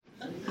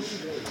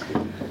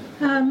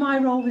My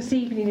role this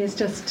evening is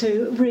just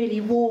to really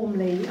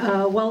warmly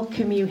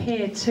welcome you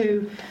here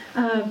to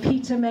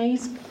Peter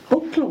May's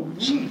book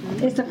launch.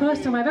 It's the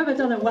first time I've ever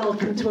done a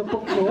welcome to a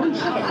book launch,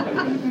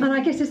 and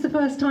I guess it's the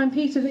first time,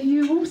 Peter, that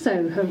you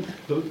also have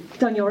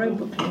done your own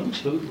book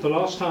launch. The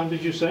last time,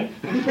 did you say?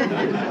 The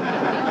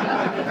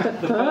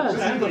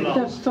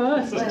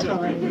first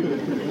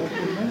time.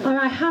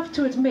 I have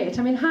to admit,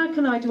 how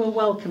can I do a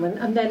welcome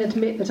and then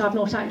admit that I've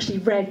not actually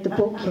read the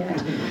book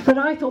yet? But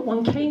I thought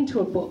one came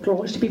to a book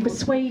launch to be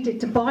persuaded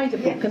to buy the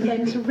book and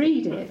then to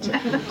read it.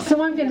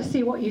 So I'm going to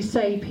see what you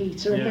say,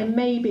 Peter, and then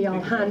maybe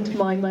I'll hand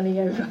my money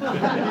over.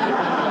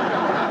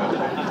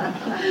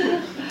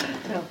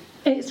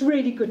 It's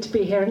really good to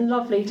be here and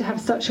lovely to have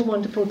such a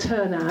wonderful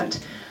turnout.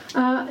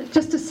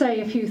 Just to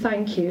say a few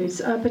thank yous,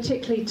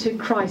 particularly to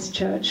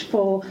Christchurch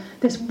for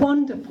this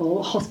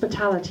wonderful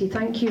hospitality.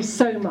 Thank you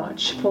so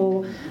much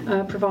for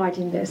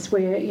providing this.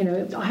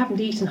 I haven't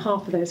eaten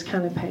half of those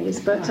canapes,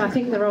 but I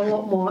think there are a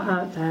lot more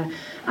out there.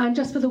 And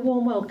just for the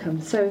warm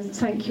welcome, so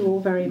thank you all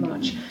very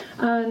much.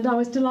 And I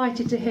was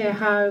delighted to hear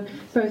how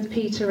both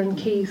Peter and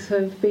Keith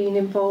have been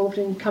involved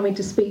in coming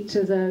to speak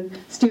to the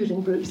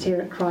student groups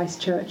here at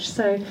Christchurch.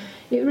 So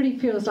it really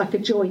feels like a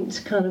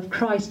joint kind of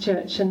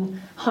Christchurch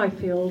and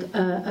Highfield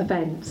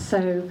event.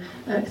 So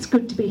it's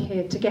good to be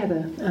here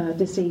together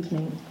this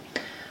evening.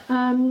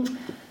 I'm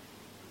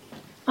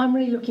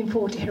really looking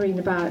forward to hearing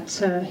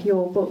about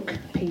your book,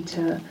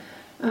 Peter.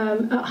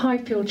 At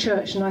Highfield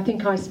Church, and I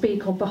think I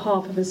speak on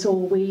behalf of us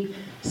all, we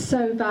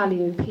so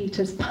value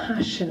Peter's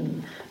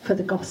passion for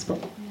the gospel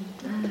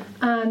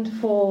and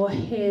for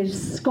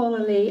his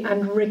scholarly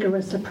and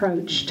rigorous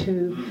approach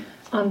to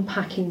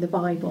unpacking the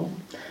Bible.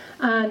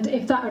 And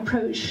if that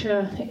approach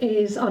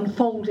is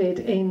unfolded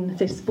in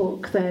this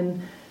book,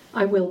 then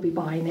I will be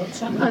buying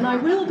it and I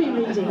will be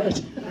reading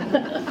it.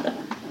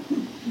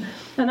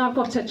 And I've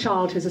got a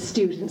child who's a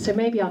student, so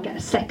maybe I'll get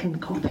a second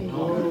copy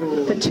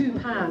for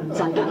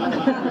 £2 I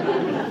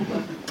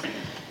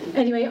get.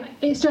 Anyway,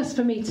 it's just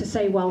for me to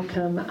say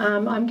welcome.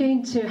 I'm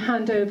going to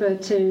hand over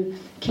to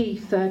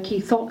Keith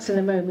Fox in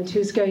a moment,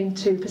 who's going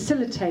to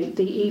facilitate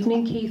the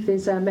evening. Keith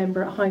is a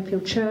member at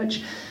Highfield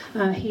Church.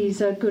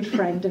 He's a good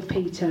friend of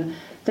Peter.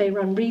 They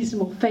run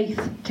Reasonable Faith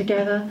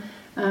together,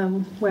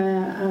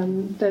 where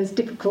those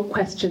difficult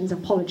questions,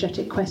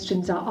 apologetic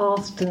questions, are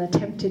asked and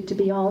attempted to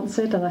be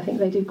answered, and I think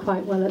they do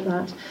quite well at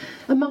that,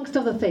 amongst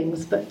other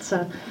things. But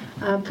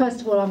first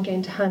of all, I'm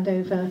going to hand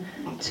over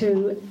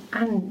to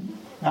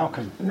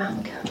Malcolm.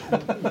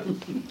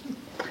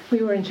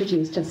 We were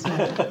introduced just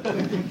now.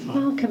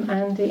 Welcome,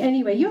 Andy.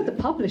 Anyway, you're the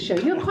publisher.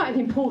 You're quite an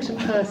important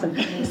person.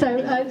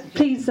 So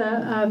please,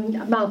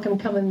 Malcolm,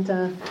 come and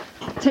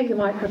take the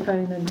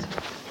microphone and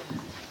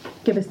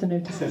give us the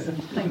notices.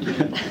 Thank you.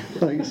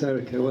 Thanks,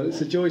 Erica. Well,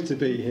 it's a joy to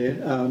be here.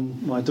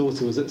 My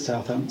daughter was at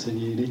Southampton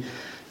Uni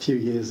a few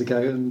years ago,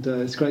 and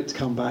it's great to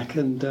come back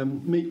and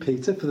meet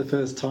Peter for the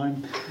first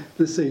time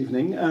this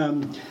evening.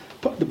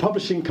 The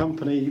publishing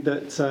company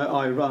that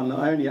I run,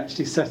 I only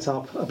actually set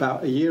up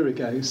about a year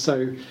ago,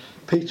 so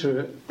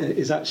Peter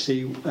is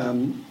actually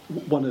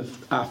one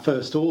of our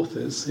first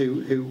authors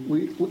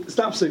it's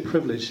an absolute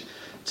privilege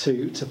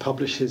to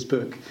publish his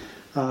book.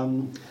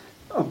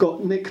 I've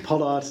got Nick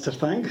Pollard to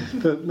thank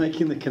for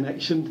making the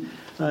connection.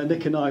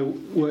 Nick and I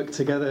worked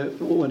together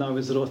when I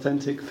was at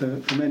Authentic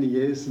for many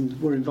years, and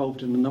we're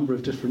involved in a number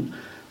of different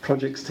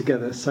projects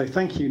together. So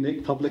thank you,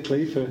 Nick,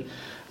 publicly for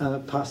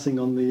passing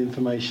on the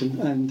information.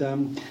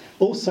 And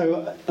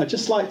also, I'd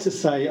just like to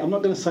say, I'm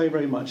not going to say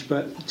very much,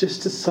 but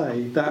just to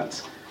say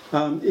that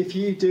if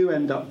you do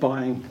end up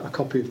buying a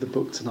copy of the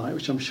book tonight,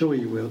 which I'm sure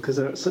you will, because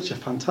they're at such a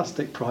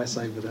fantastic price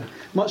over there,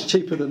 much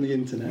cheaper than the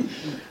internet,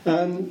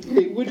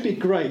 it would be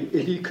great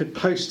if you could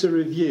post a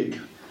review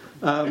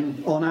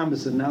on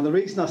Amazon. Now, the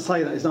reason I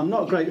say that is I'm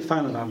not a great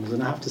fan of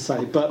Amazon, I have to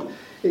say, but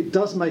it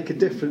does make a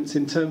difference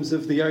in terms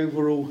of the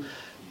overall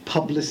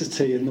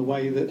publicity and the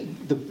way that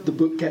the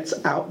book gets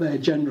out there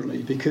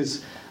generally,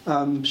 because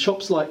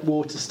shops like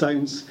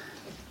Waterstones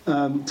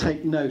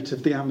take note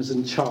of the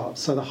Amazon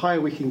charts. So the higher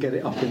we can get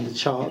it up in the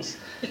charts,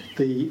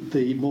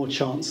 the more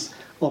chance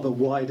of a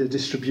wider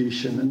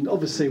distribution. And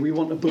obviously we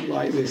want a book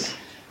like this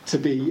to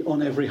be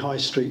on every high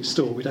street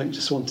store. We don't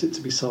just want it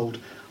to be sold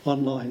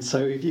online. So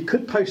if you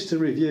could post a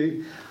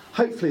review,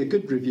 hopefully a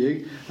good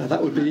review,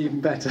 that would be even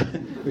better,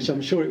 which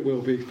I'm sure it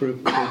will be for a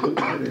book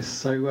like this.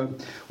 So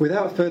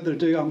without further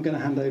ado, I'm going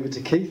to hand over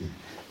to Keith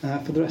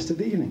for the rest of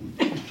the evening.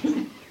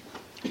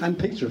 And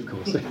Peter, of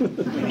course.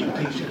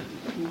 Peter.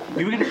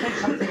 You were going to say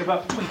something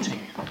about tweeting.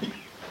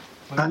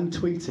 And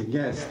tweeting,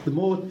 yes. The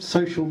more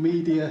social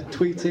media,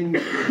 tweeting,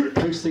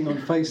 posting on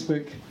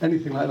Facebook,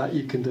 anything like that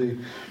you can do,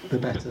 the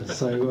better.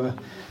 So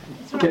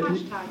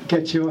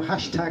get your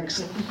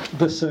hashtags,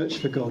 the search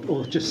for God,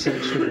 or just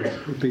search for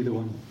God would be the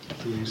one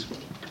to use.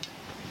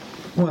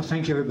 Well,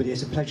 thank you, everybody.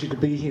 It's a pleasure to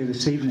be here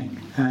this evening,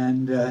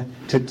 and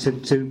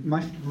to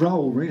my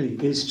role really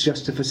is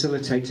just to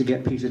facilitate, to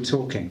get Peter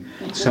talking.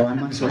 So I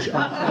might as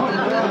well.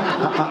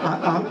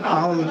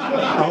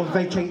 I'll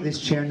vacate this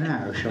chair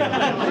now, shall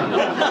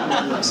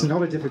I? It's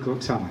not a difficult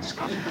task.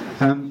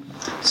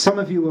 Some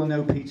of you will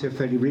know Peter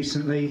fairly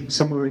recently.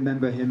 Some will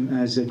remember him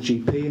as a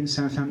GP in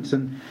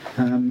Southampton.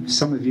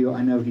 Some of you,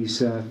 I know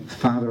he's a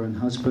father and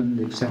husband,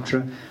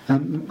 etc.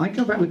 I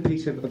go back with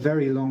Peter a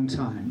very long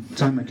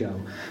time ago.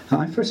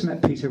 I first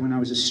met Peter when I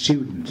was a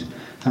student,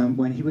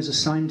 when he was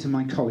assigned to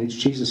my college,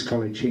 Jesus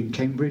College in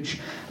Cambridge,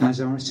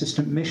 as our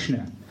assistant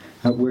missioner,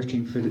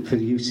 working for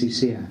the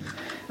UCCF.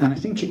 And I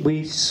think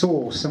we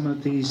saw some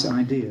of these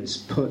ideas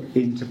put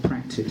into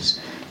practice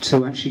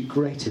to actually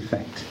great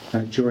effect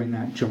during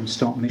that John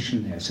Stott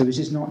mission there. So this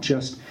is not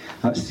just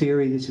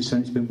theory, this is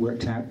something that's been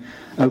worked out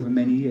over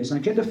many years. And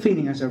I get the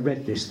feeling as I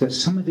read this that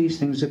some of these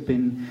things have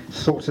been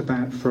thought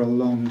about for a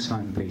long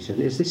time, Peter.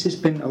 This has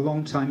been a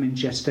long time in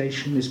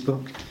gestation, this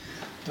book?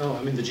 Oh,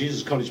 I mean, the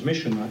Jesus College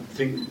mission, I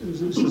think,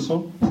 is this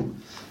on?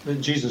 The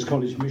Jesus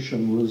College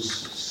mission was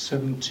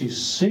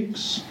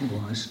 76. It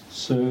was.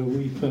 So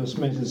we first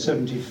met in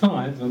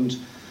 75, and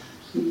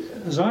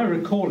as I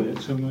recall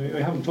it, and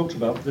we haven't talked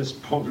about this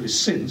probably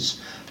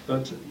since,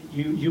 but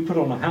you put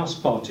on a house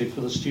party for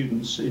the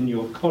students in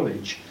your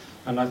college,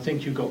 and I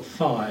think you got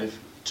 5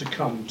 to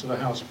come to the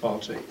house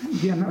party.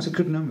 Yeah, that was a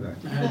good number.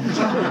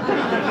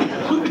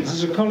 This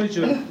is a college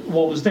of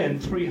what was then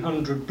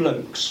 300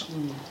 blokes.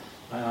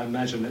 I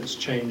imagine it's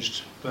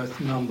changed both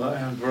number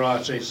and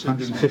variety since.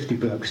 150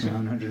 blokes now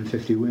and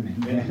 150 women.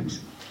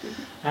 Yes.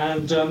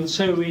 And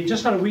so we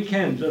just had a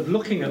weekend of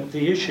looking at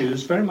the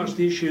issues, very much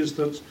the issues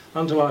that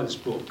underlie this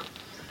book.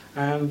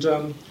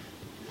 And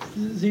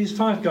these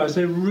 5 guys,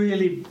 they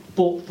really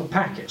bought the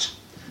packet.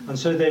 And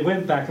so they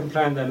went back and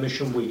planned their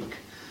mission week.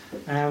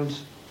 And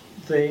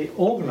they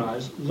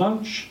organised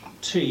lunch,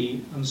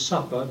 tea and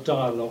supper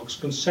dialogues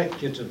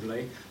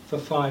consecutively for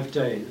 5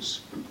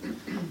 days.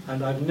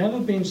 And I've never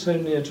been so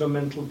near to a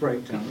mental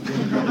breakdown.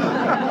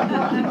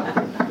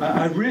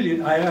 I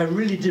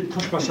really did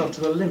push myself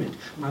to the limit.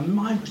 My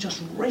mind was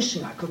just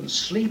racing. I couldn't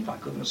sleep, I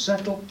couldn't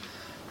settle.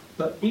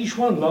 But each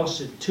one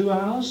lasted 2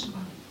 hours.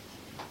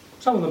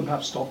 Some of them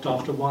perhaps stopped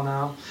after 1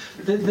 hour.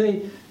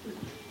 They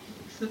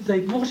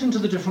brought into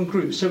the different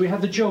groups. So we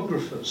had the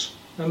geographers,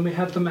 and we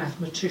had the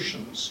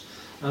mathematicians,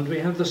 and we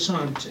had the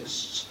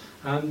scientists,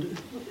 and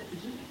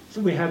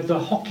we had the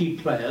hockey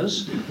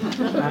players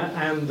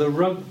and the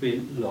rugby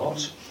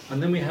lot, and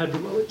then we had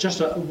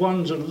just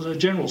a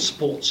general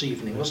sports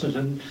evening, wasn't it?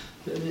 And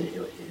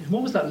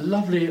what was that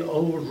lovely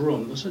old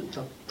room? Was it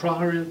the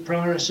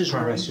Prioress's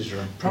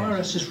room?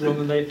 Prioress's room,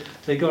 and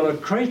they got a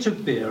crate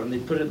of beer and they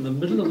put it in the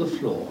middle of the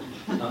floor.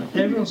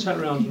 Everyone sat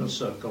around in a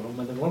circle, and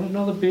when they wanted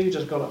another beer, you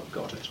just got up and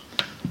got it.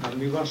 And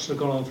we must have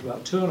gone on for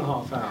about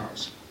 2.5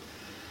 hours.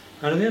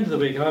 And at the end of the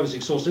week, I was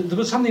exhausted. There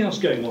was something else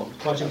going on,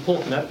 quite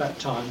important at that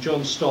time.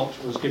 John Stott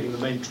was giving the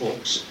main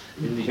talks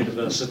in the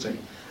university.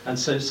 And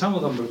so some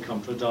of them would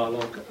come to a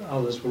dialogue,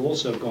 others would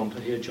also have gone to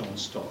hear John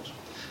Stott.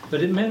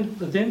 But it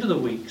meant at the end of the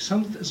week,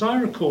 as I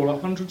recall,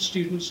 100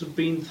 students had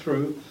been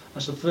through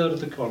as a third of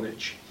the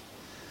college.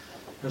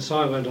 And so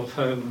I went off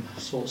home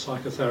and sought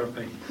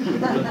psychotherapy.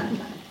 But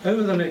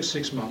over the next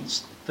 6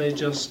 months, they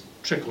just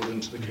trickled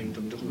into the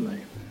kingdom, didn't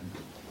they?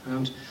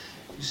 And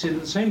you see,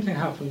 the same thing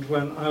happened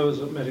when I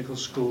was at medical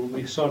school.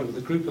 We started with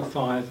a group of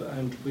 5,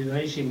 and within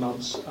 18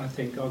 months, I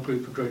think our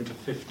group had grown to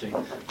 50. And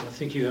I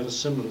think you had a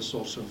similar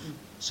sort of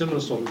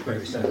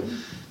growth there.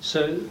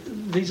 So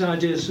these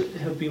ideas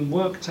have been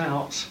worked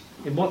out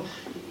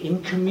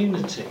in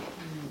community.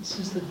 This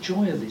is the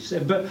joy of these.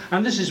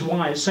 And this is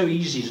why it's so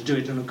easy to do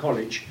it in a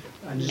college,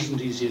 and it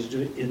isn't easier to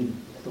do it in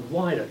the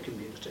wider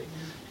community.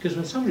 Because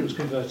when somebody was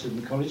converted in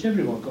the college,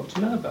 everyone got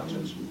to know about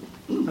it,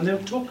 and they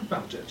would talk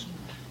about it.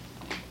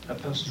 That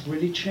person's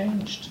really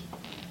changed.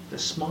 They're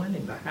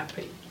smiling, they're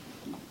happy.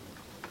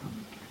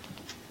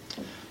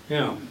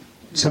 Yeah.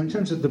 So in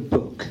terms of the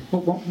book,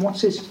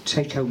 what's its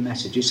take-home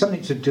message? It's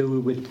something to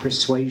do with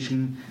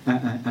persuasion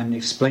and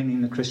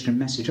explaining the Christian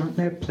message. Aren't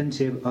there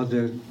plenty of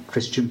other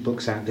Christian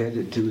books out there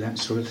that do that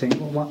sort of thing?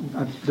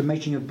 The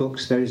making of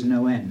books, there is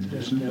no end.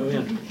 There's no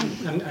end.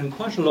 And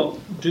quite a lot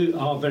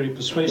are very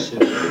persuasive.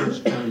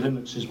 John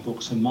Lennox's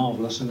books are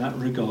marvellous in that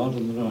regard,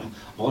 and there are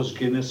Os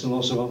Guinness and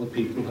lots of other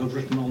people who have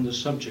written on this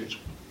subject.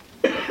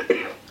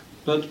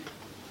 But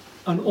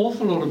an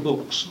awful lot of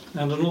books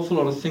and an awful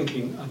lot of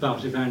thinking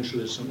about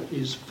evangelism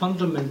is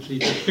fundamentally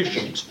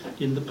deficient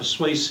in the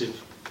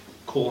persuasive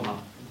corner.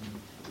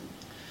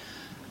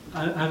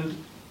 And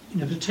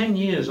for 10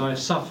 years I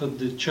suffered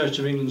the Church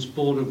of England's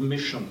Board of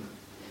Mission.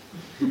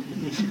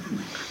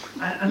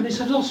 And they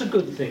said lots of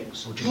good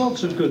things,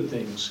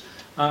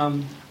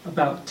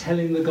 about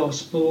telling the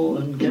gospel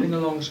and getting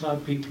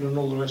alongside people and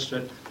all the rest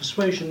of it.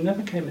 Persuasion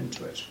never came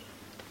into it.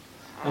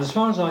 And as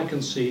far as I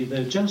can see,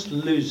 they're just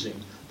losing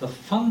the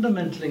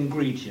fundamental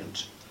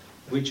ingredient,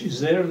 which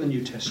is there in the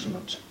New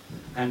Testament,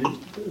 and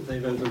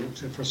they've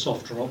overlooked it for a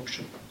softer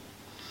option.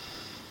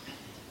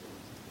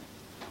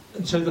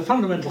 And so the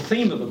fundamental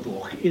theme of the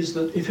book is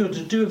that if you're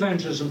to do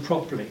evangelism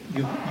properly,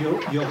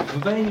 you're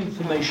conveying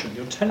information,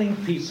 you're telling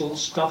people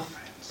stuff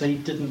they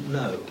didn't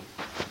know.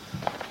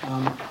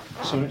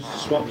 Sorry,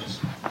 swap.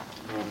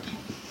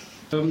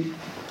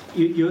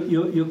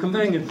 You're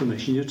conveying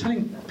information, you're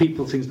telling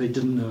people things they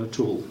didn't know at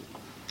all.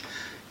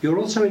 You're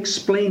also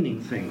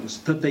explaining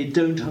things that they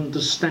don't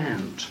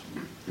understand.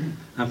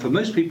 And for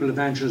most people,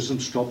 evangelism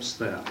stops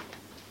there.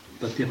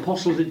 But the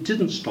apostles, it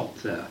didn't stop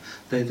there.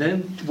 They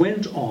then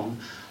went on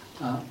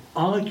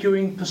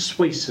arguing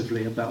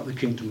persuasively about the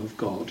kingdom of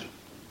God,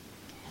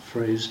 a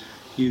phrase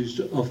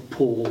used of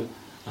Paul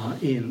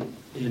in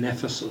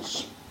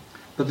Ephesus.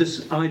 But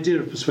this idea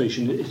of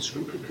persuasion, it's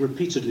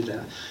repeatedly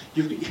there.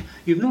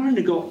 You've not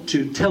only got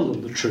to tell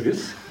them the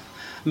truth,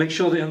 make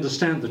sure they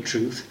understand the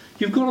truth,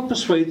 you've got to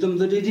persuade them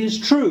that it is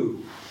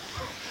true.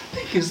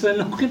 Because they're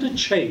not going to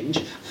change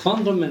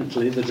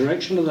fundamentally the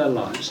direction of their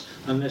lives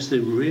unless they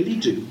really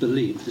do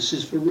believe this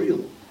is for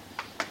real.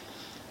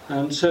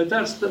 And so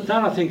that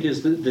I think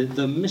is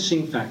the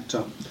missing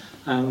factor,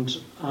 and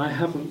I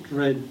haven't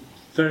read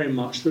very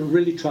much that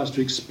really tries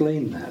to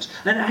explain that.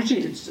 And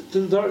actually,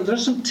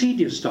 there's some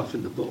tedious stuff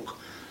in the book.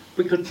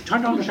 We could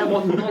try to understand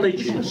what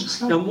knowledge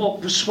is and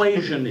what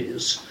persuasion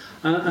is,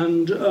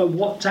 and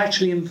what's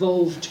actually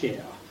involved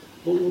here,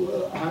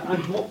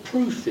 and what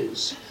proof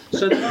is.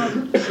 So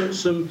there are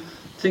some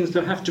things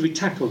that have to be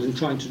tackled in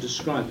trying to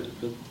describe it,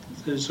 but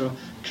those are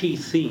key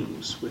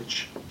themes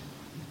which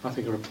I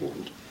think are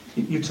important.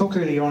 You talk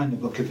earlier on in the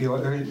book of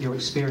your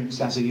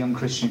experience as a young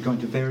Christian going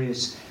to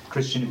various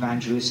Christian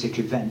evangelistic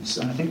events,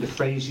 and I think the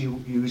phrase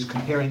you use,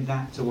 comparing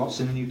that to what's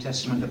in the New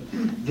Testament,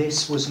 that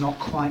this was not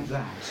quite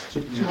that. Do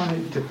you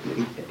want to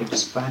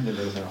expand a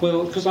little bit?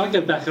 Well, because I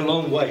go back a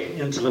long way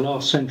into the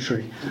last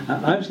century.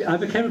 I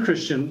became a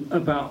Christian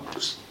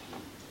about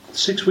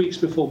 6 weeks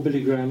before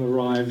Billy Graham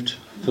arrived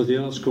for the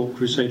Earl's Court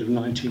Crusade of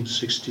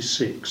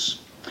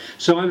 1966.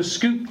 So I was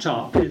scooped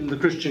up in the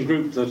Christian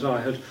group that I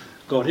had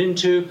got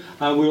into,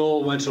 and we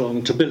all went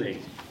along to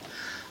Billy.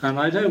 And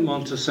I don't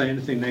want to say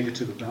anything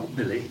negative about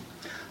Billy,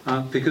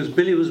 because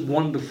Billy was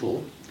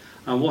wonderful,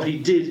 and what he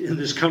did in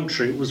this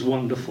country was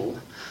wonderful,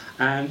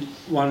 and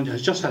one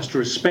just has to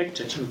respect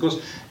it. And of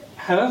course,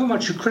 however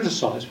much you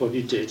criticise what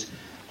he did,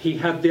 he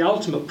had the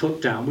ultimate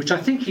put down, which I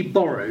think he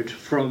borrowed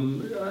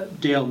from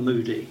D.L.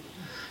 Moody,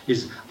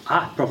 is,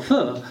 I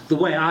prefer the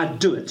way I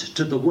do it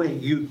to the way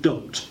you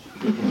don't.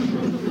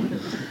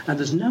 And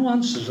there's no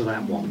answer to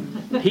that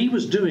one. He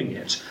was doing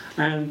it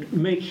and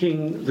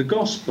making the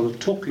gospel a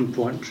talking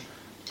point,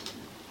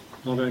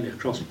 not only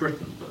across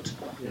Britain, but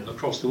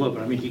across the world.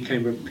 But I mean, he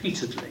came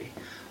repeatedly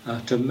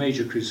to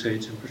major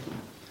crusades in Britain.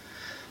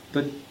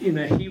 But, you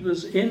know, he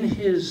was in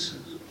his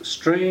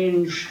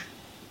strange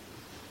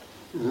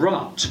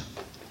rut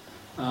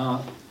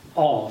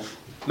of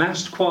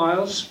massed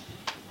choirs,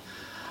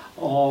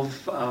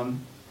 of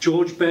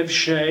George Bev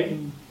Shea.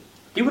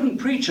 He wouldn't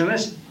preach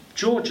unless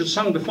George had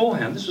sung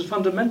beforehand. This was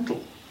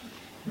fundamental.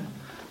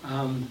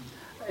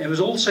 It was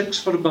all 6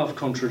 foot above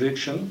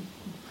contradiction,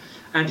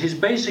 and his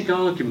basic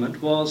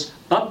argument was,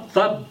 but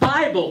the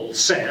Bible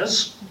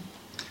says.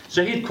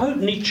 So he'd quote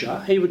Nietzsche,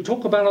 he would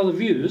talk about other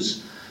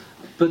views,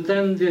 but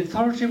then the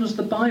authority was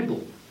the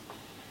Bible.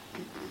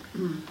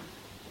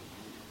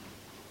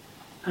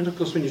 And of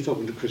course, when you're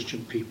talking to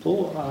Christian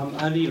people,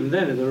 and even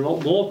then there are a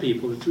lot more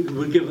people who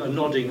would give a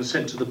nodding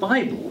assent to the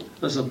Bible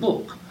as a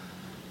book.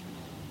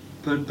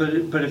 But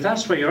if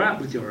that's where you're at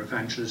with your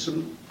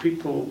evangelism,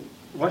 people,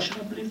 why should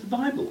I believe the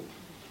Bible?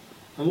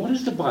 And what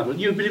is the Bible?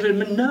 You believe in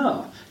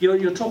manure.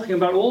 You're talking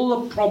about all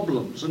the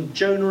problems and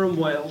Jonah and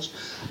whales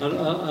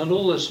and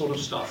all this sort of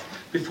stuff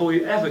before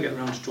you ever get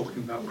around to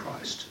talking about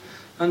Christ.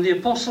 And the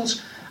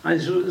apostles, and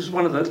this is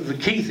one of the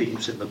key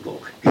themes in the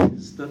book,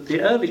 is that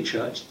the early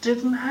church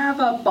didn't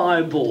have a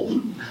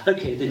Bible.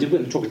 Okay, they did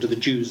when they were talking to the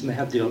Jews and they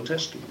had the Old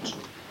Testament.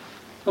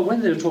 But when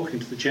they were talking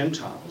to the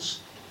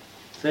Gentiles,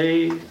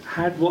 they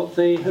had what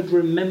they had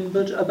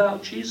remembered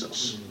about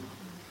Jesus.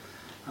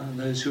 And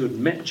those who had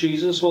met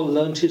Jesus or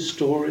learnt his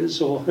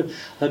stories or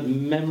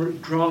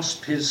had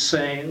grasped his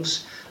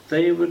sayings,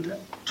 they would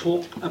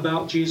talk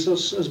about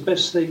Jesus as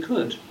best they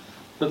could.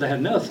 But they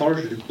had no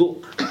authoritative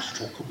book to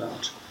talk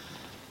about.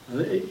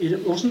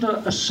 It wasn't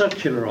a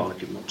circular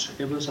argument,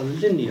 it was a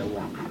linear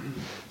one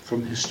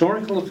from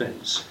historical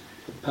events,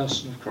 the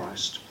person of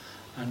Christ,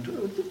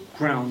 and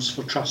grounds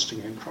for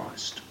trusting in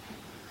Christ.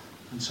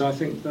 And so I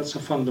think that's a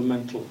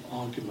fundamental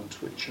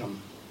argument which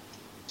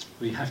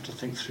we have to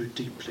think through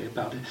deeply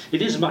about it.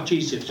 It is much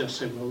easier to just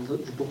say, well,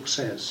 the book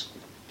says.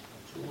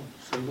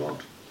 So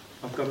what?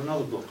 I've got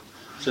another book.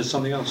 Says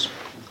something else.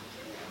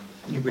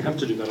 We have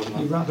to do better than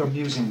that. You rather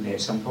amusingly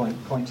at some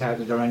point point out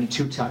that there are only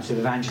 2 types of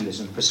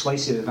evangelism,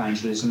 persuasive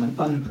evangelism and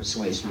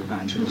unpersuasive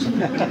evangelism.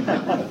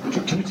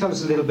 Can you tell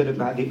us a little bit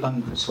about the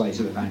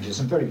unpersuasive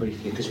evangelism, very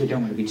briefly, because we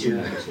don't want to be too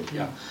negative.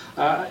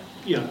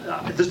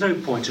 There's no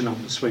point in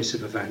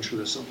unpersuasive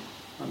evangelism,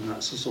 and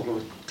that's the sort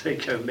of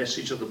take-home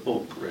message of the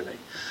book, really.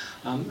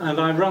 And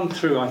I run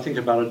through, I think,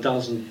 about a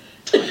dozen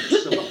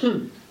types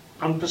of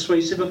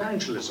unpersuasive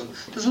evangelism.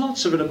 There's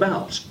lots of it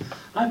about.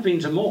 I've been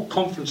to more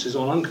conferences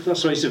on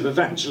unpersuasive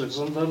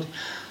evangelism than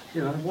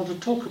I want to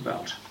talk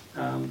about.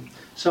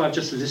 So I've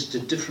just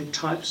listed different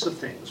types of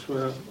things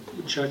where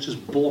the church has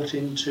bought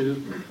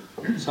into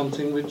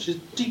something which is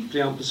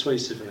deeply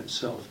unpersuasive in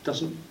itself.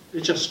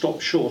 It just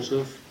stops short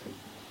of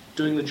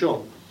doing the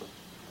job.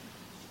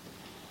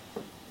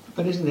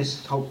 But isn't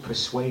this whole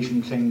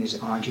persuasion thing, this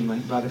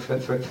argument, rather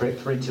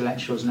for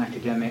intellectuals and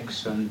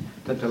academics and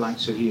the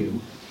likes of you,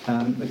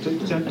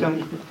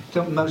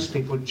 don't most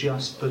people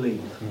just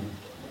believe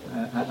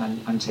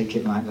and take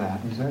it like that?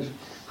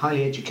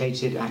 Highly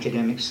educated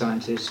academic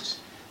scientists,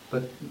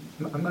 but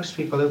are most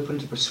people open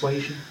to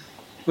persuasion?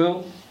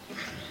 Well,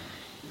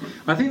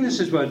 I think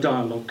this is where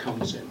dialogue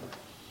comes in.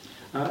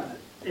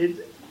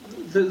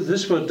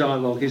 This word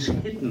dialogue is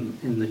hidden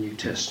in the New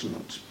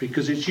Testament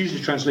because it's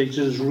usually translated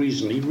as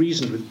reason. He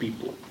reasoned with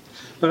people.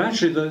 But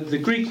actually the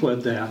Greek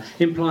word there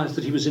implies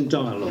that he was in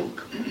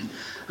dialogue.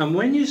 And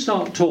when you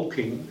start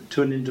talking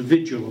to an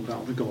individual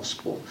about the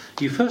gospel,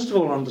 you first of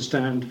all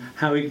understand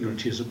how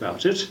ignorant he is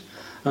about it,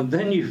 and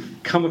then you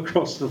come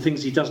across the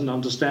things he doesn't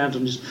understand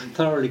and is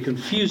thoroughly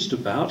confused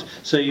about,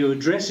 so you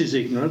address his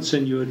ignorance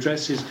and you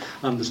address his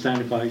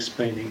understanding by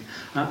explaining,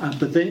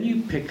 but then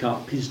you pick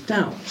up his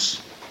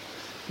doubts.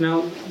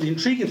 Now, the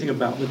intriguing thing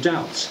about the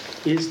doubts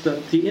is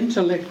that the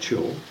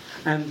intellectual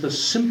and the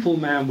simple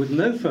man with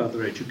no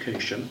further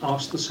education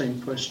ask the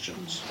same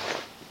questions.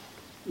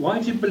 Why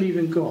do you believe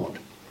in God?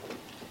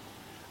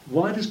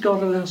 Why does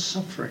God allow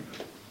suffering?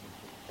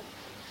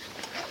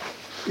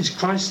 Is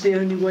Christ the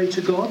only way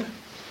to God?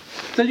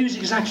 They'll use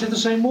exactly the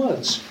same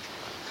words,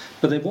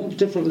 but they want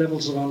different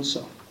levels of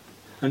answer.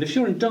 And if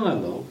you're in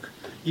dialogue,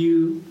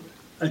 you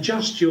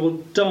adjust your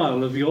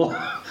dial of your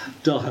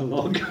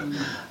dialogue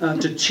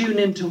to tune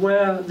into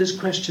where this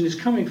question is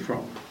coming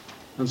from.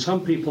 And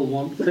some people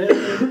want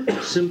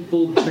very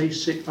simple,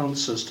 basic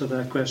answers to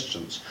their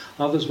questions.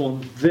 Others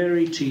want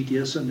very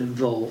tedious and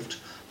involved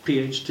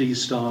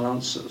PhD-style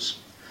answers.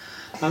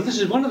 And this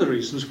is one of the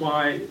reasons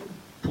why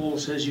Paul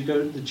says you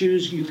go to the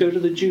Jews,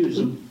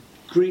 and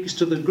Greeks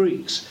to the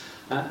Greeks,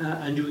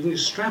 and you can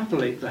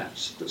extrapolate that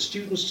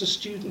students to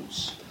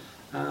students.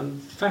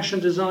 Fashion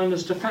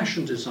designers to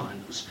fashion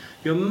designers.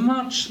 You're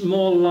much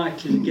more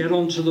likely to get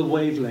onto the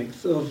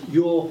wavelength of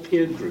your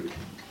peer group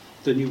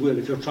than you will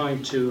if you're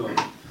trying to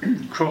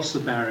cross the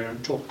barrier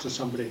and talk to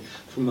somebody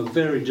from a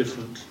very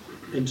different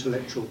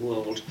intellectual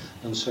world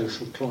and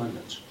social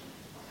climate.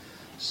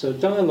 So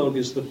dialogue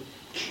is the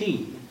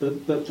key,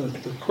 but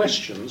the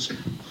questions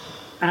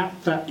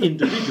at that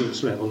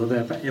individual's level are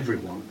there for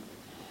everyone.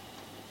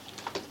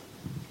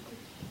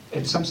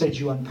 At some stage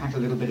you unpack a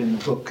little bit in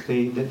the book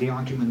the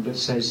argument that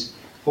says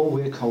all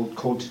we're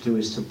called to do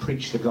is to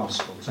preach the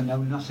gospel, to know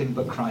nothing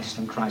but Christ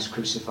and Christ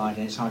crucified,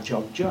 and it's our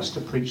job just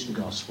to preach the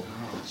gospel.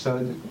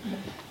 So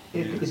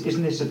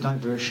isn't this a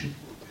diversion?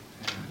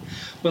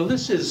 Well,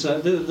 this is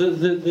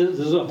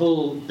there's a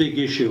whole big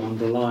issue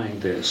underlying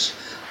this,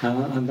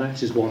 and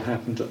that is what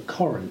happened at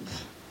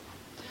Corinth.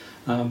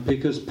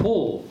 Because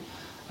Paul,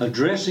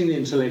 addressing the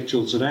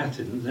intellectuals at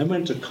Athens, then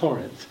went to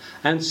Corinth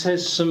and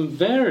says some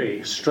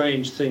very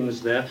strange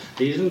things there.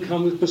 He doesn't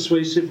come with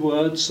persuasive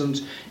words, and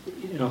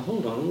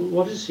hold on,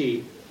 what is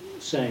he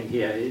saying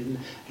here?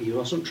 He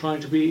wasn't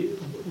trying to be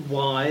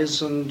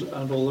wise and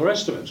all the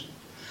rest of it.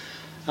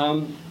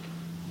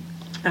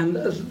 And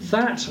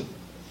that,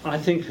 I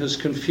think, has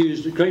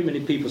confused a great many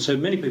people. So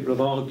many people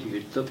have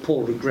argued that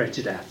Paul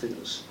regretted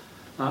Athens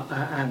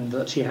and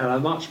that he had a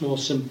much more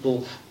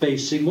simple,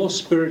 basic, more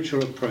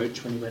spiritual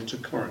approach when he went to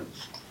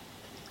Corinth.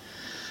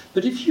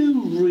 But if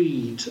you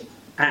read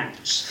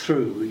Acts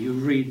through, you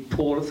read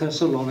Paul at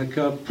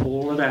Thessalonica,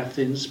 Paul at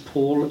Athens,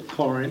 Paul at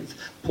Corinth,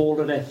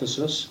 Paul at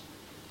Ephesus,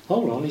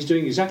 hold on, he's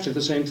doing exactly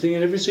the same thing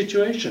in every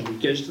situation. He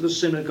goes to the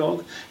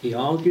synagogue, he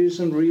argues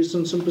and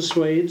reasons and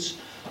persuades,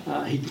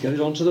 he goes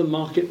on to the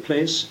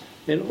marketplace.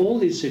 In all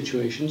these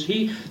situations,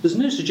 there's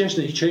no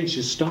suggestion that he changed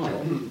his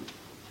style.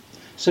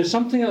 So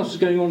something else was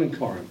going on in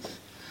Corinth,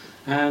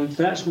 and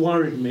that's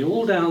worried me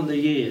all down the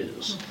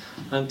years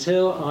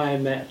until I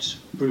met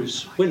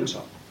Bruce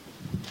Winter.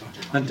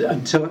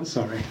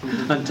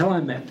 Until I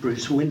met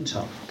Bruce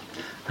Winter,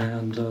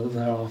 and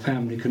there are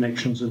family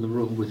connections in the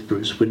room with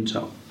Bruce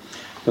Winter.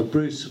 But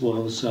Bruce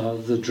was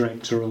the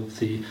director of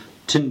the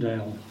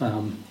Tyndale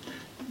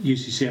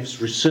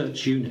UCCF's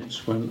research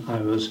unit when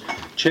I was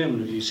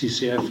chairman of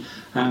UCCF,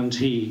 and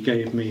he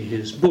gave me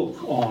his book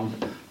on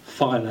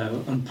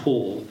Philo and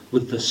Paul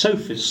with the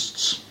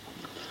sophists,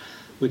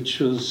 which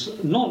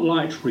was not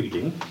light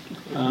reading,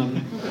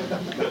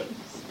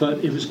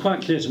 but it was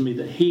quite clear to me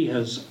that he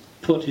has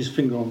put his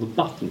finger on the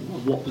button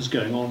of what was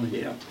going on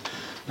here.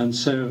 And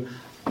so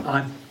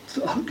I've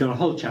got a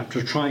whole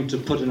chapter trying to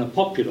put in a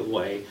popular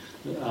way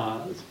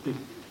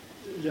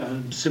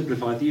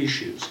simplify the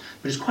issues.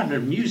 But it's quite an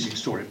amusing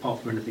story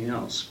apart from anything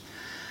else.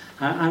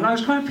 And I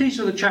was quite pleased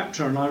with the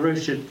chapter, and I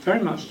wrote it very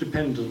much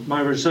dependent.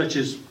 My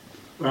researches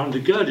were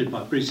undergirded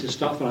by Bruce's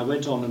stuff, and I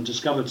went on and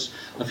discovered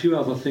a few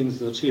other things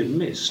that he had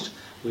missed.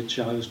 which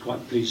I was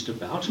quite pleased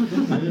about.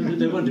 And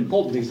there weren't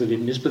important things I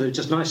didn't miss, but they were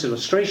just nice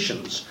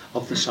illustrations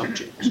of the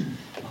subject,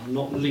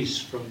 not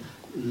least from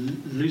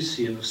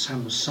Lucian of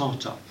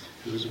Samosata,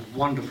 who was a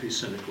wonderfully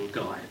cynical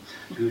guy,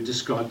 who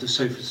described the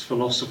sophist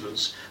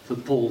philosophers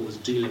that Paul was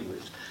dealing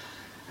with.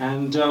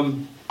 And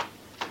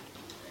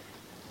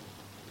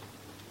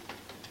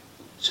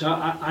so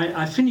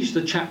I finished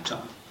the chapter,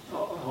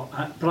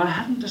 but I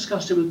hadn't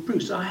discussed it with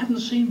Bruce. I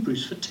hadn't seen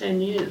Bruce for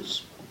 10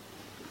 years.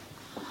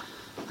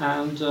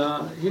 And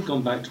he'd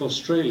gone back to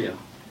Australia.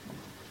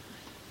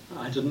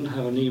 I didn't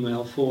have an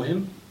email for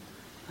him.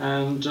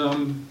 And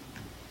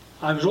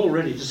I was all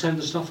ready to send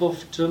the stuff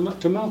off to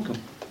Malcolm.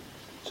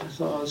 So I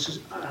thought,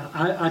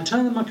 I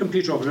turned my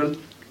computer off at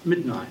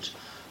midnight,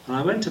 and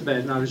I went to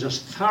bed, and I was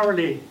just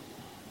thoroughly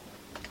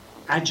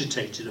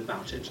agitated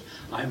about it.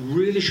 I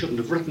really shouldn't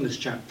have written this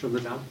chapter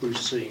without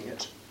Bruce seeing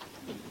it.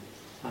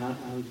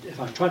 And if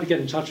I tried to get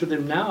in touch with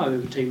him now, I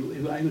would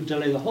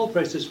delay the whole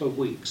process for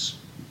weeks.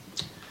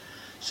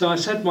 So I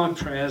said my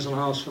prayers and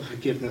I asked for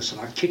forgiveness,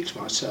 and I kicked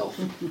myself,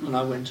 and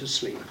I went to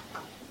sleep.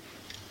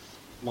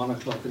 1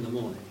 o'clock in the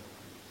morning.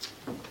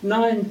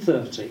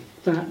 9:30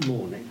 that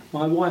morning,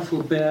 my wife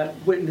will bear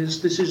witness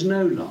this is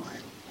no lie.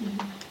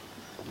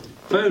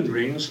 Phone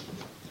rings.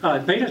 Hi,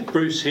 Peter,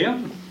 Bruce here.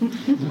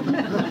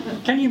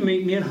 Can you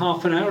meet me in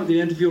half an hour at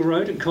the end of your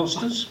road at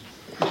Costa's?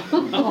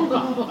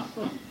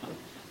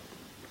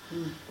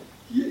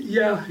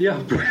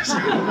 Yeah, Bruce.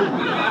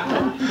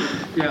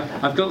 Yeah,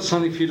 I've got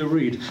something for you to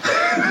read.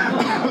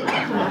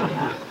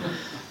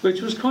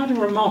 Which was quite a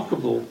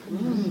remarkable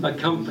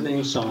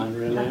accompanying sign,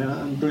 really,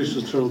 and Bruce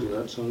was thrilled with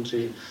it, and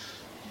he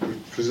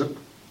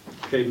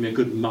gave me a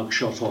good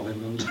mugshot of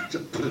him and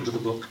put it to the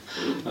book.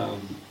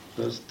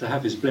 To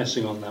have his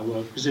blessing on that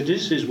work, because it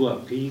is his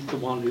work. He's the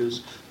one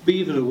who's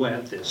beavered away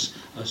at this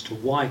as to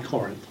why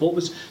Corinth. What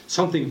was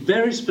something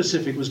very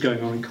specific was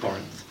going on in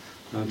Corinth,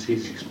 and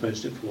he's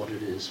exposed it for what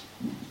it is.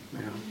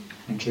 Yeah.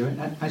 Thank you.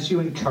 And as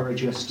you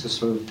encourage us to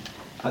sort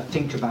of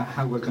think about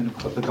how we're going to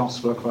put the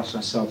gospel across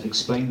ourselves,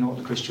 explain what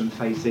the Christian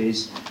faith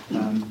is,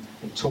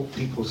 talk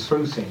people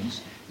through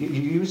things, you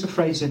use a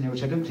phrase in there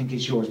which I don't think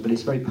is yours, but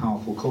it's very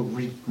powerful, called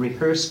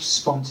rehearsed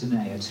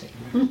spontaneity.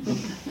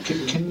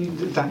 Can you,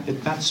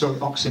 that sort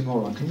of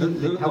oxymoron, can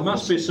you there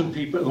must be some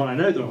people, well, I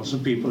know there are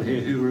some people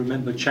here who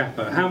remember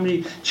Chapo. How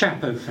many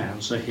Chapo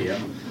fans are here?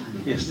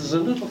 Yes, there's a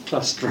little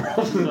cluster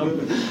of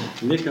them.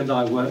 Nick and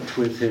I worked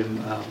with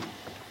him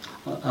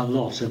a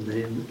lot in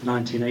the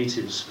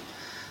 1980s.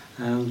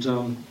 And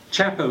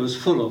Chapo was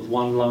full of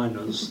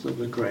one-liners that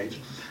were great.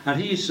 And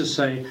he used to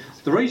say,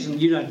 the reason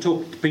you don't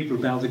talk to people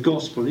about the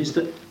gospel is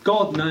that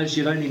God knows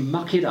you'll only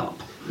muck it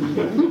up.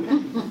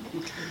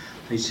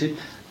 He said,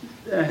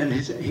 and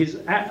his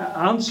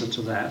answer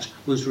to that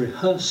was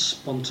rehearse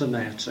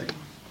spontaneity.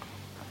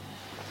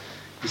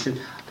 He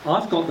said,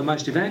 I've got the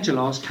most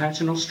evangelised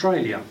cat in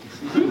Australia.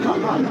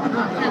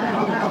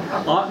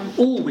 I'm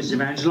always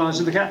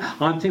evangelising the cat.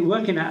 I'm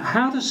working out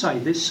how to say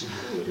this,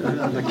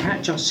 and the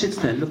cat just sits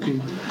there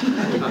looking,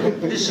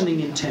 listening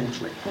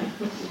intently.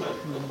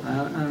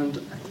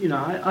 And you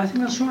know, I think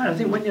that's right. I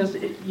think when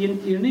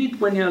you need,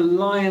 when you're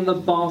lying in the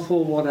bath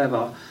or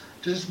whatever,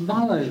 to just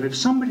mull over. If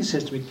somebody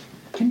says to me,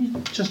 "Can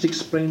you just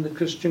explain the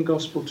Christian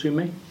gospel to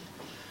me?"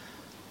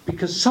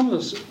 Because some of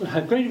us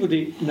have great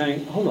difficulty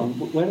knowing, hold on,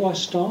 where do I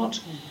start?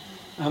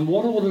 And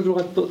what order do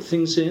I put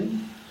things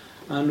in?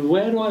 And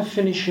where do I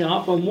finish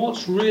up? And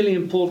what's really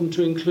important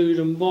to include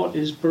and what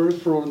is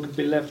peripheral and can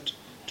be left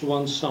to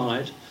one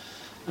side?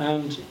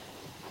 And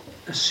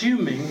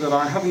assuming that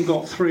I haven't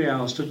got 3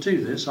 hours to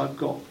do this, I've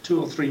got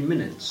 2 or 3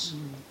 minutes.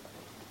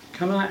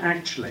 Can I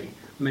actually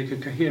make a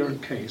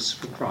coherent case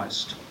for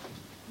Christ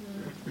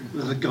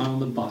with a guy on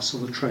the bus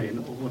or the train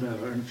or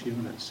whatever in a few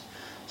minutes?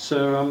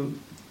 So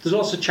there's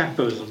lots of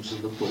chapoisms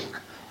in the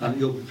book.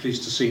 You'll be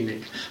pleased to see,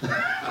 Nick.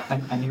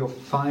 and your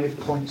 5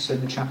 points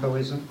in the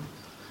chapoism?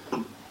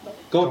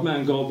 God,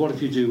 man, God, what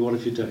if you do, what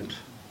if you don't?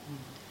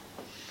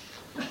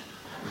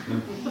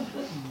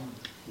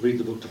 Read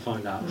the book to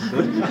find out.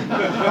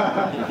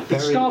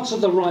 It starts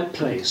at the right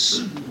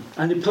place,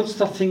 and it puts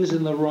the things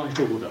in the right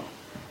order.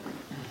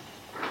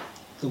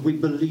 That we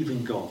believe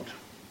in God.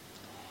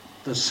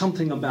 There's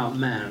something about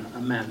man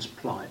and man's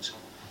plight.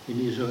 We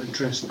need to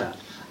address that.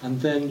 And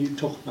then you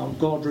talk about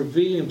God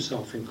revealing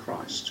himself in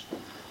Christ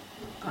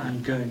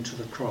and going to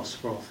the cross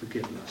for our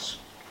forgiveness.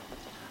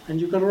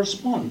 And you've got to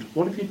respond.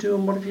 What if you do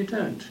and what if you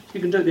don't? You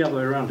can do it the other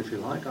way around if you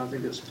like. I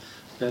think it's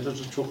better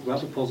to talk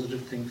about the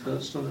positive thing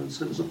first, and then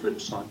say there's a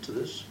flip side to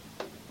this.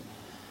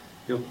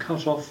 You're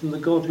cut off from the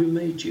God who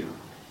made you,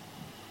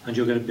 and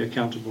you're going to be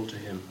accountable to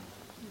him.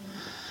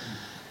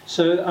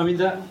 So, I mean,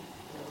 that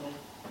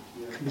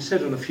can be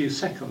said in a few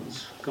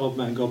seconds. God,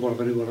 man, God, what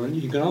if I do, what if I do?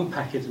 You can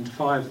unpack it into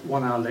 5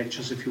 one-hour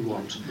lectures if you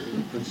want.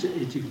 But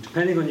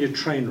depending on your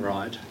train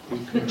ride,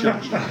 you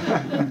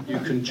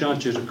can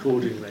judge it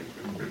accordingly.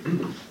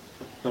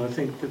 But I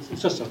think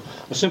it's just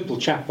a simple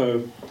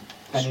chapo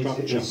And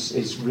structure.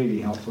 it's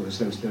really helpful as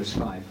those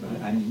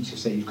 5. And you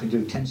say you can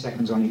do 10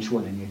 seconds on each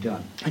one and you're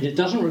done. And it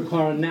doesn't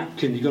require a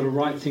napkin. You've got to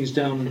write things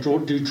down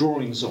and do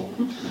drawings on,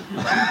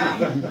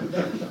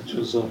 which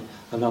was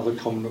another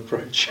common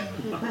approach.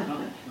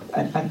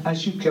 And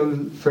as you go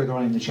further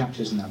on in the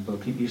chapters in that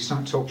book, you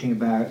start talking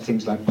about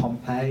things like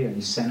Pompeii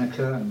and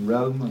Seneca and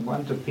Rome and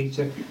one to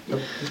Peter.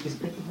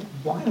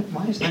 Why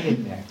is that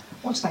in there?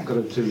 What's that got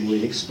to do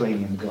with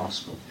explaining the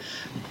gospel?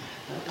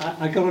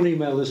 I got an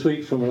email this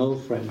week from an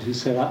old friend who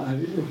said,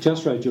 I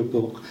just read your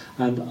book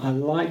and I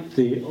liked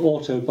the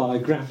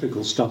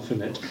autobiographical stuff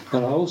in it,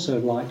 but I also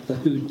liked the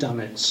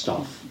whodunit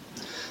stuff.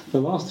 The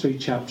last 3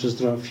 chapters,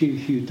 there are a few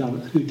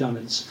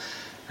whodunits,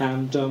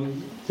 and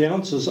the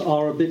answers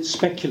are a bit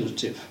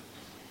speculative.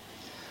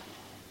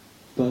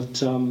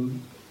 But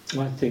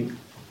I think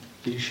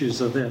the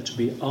issues are there to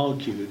be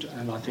argued,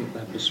 and I think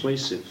they're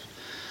persuasive.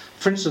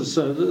 For instance,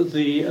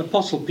 the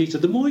Apostle Peter,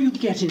 the more you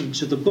get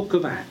into the book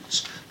of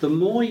Acts, the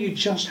more you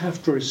just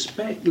have to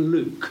respect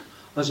Luke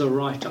as a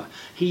writer.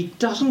 He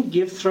doesn't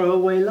give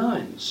throwaway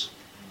lines.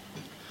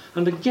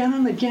 And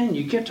again,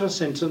 you get to a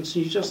sentence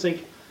and you just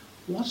think,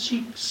 what's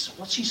he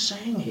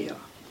saying here?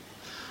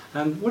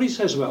 And what he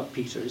says about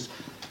Peter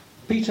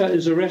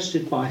is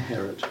arrested by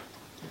Herod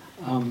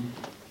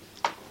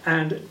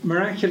and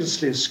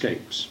miraculously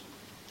escapes.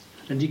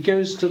 And he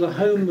goes to the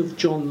home of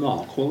John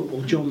Mark,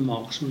 or John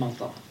Mark's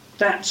mother.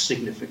 That's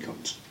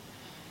significant.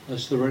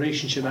 That's the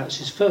relationship. That's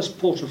his first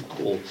port of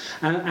call.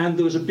 And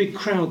there was a big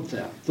crowd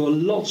there. There were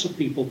lots of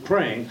people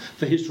praying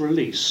for his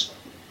release.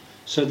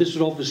 So this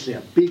was obviously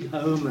a big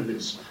home, and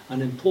it's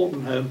an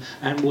important home,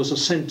 and was a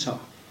centre.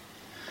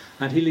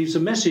 And he leaves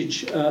a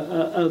message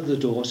at the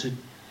door to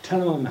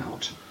tell him I'm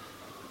out.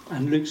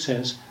 And Luke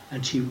says,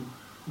 and he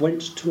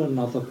went to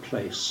another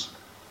place.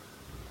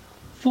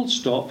 Full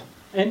stop.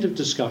 End of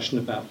discussion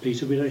about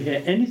Peter. We don't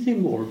hear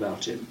anything more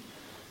about him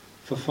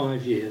for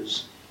 5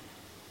 years.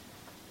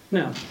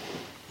 Now,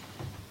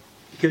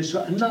 he goes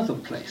to another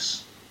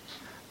place.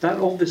 That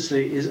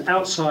obviously is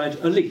outside,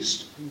 at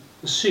least,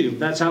 assume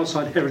that's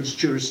outside Herod's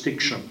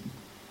jurisdiction.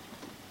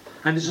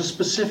 And it's a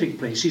specific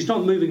place. He's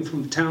not moving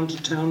from town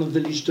to town and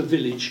village to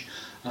village.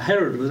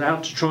 Herod was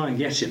out to try and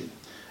get him.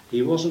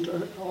 He wasn't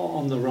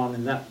on the run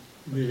in that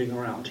moving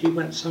around. He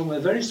went somewhere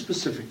very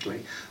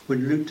specifically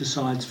when Luke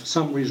decides for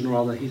some reason or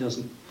other he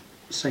doesn't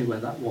say where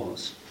that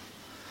was.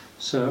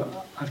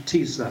 So I've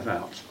teased that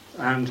out,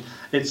 and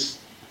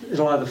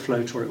it'll either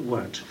float or it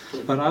won't.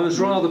 But I was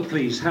rather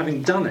pleased,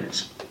 having done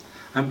it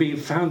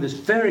and found this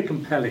very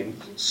compelling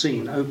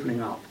scene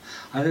opening up.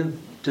 I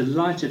then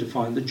delighted to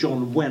find that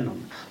John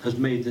Wenham had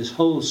made this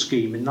whole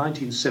scheme in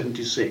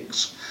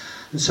 1976.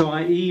 And so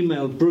I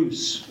emailed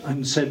Bruce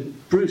and said,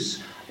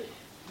 Bruce,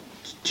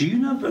 do you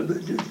know,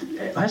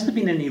 has there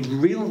been any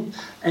real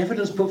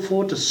evidence put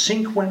forward to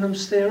sink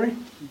Wenham's theory?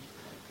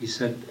 He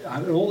said,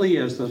 all the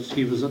years that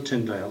he was at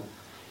Tyndale,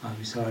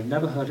 he said, I'd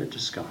never heard it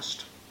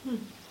discussed.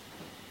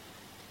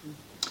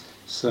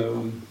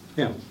 So,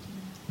 yeah,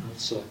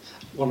 that's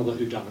one of the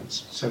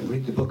whodunits. So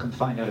read the book and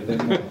find out a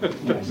bit more.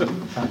 Yes,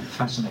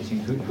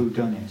 fascinating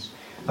whodunits.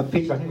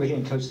 Peter, I think we're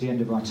getting close to the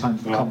end of our time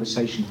for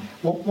conversation.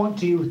 What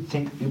do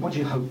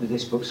you hope that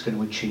this book's going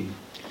to achieve?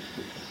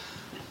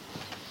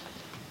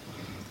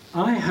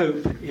 I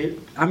hope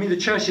the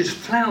church is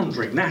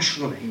floundering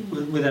nationally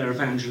with their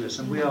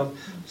evangelism. We are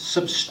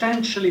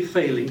substantially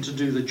failing to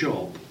do the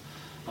job.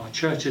 Our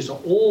churches are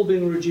all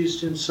being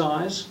reduced in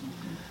size,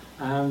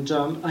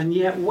 and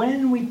yet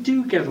when we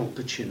do get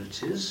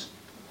opportunities,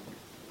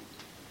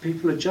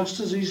 people are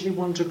just as easily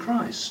won to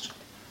Christ.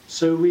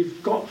 So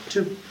we've got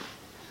to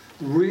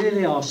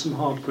really ask some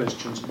hard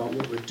questions about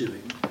what we're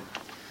doing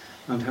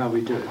and how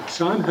we do it.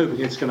 So I'm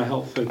hoping it's going to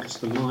help focus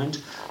the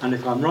mind, and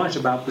if I'm right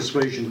about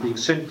persuasion being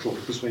central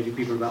to persuading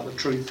people about the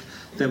truth,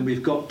 then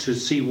we've got to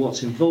see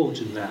what's involved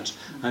in that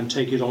and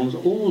take it on at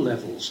all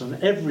levels. And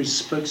every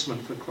spokesman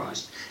for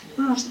Christ,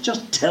 we don't have to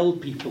just tell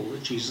people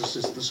that Jesus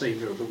is the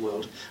Saviour of the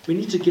world. We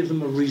need to give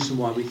them a reason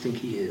why we think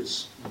he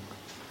is.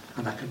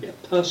 And that can be a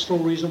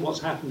personal reason,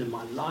 what's happened in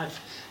my life.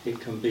 It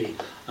can be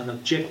an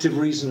objective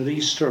reason at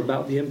Easter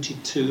about the empty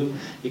tomb.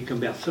 It can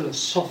be a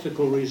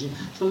philosophical reason.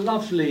 It's a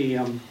lovely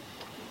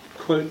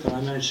quote that I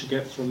managed to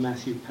get from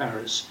Matthew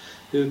Paris,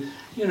 who,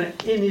 in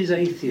his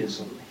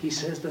atheism, he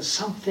says there's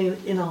something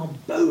in our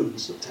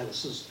bones that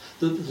tells us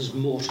that there's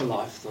more to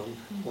life than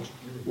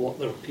what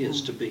there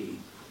appears to be.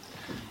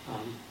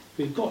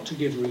 We've got to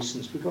give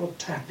reasons. We've got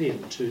to tap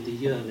into the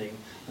yearning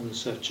and the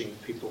searching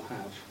people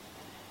have.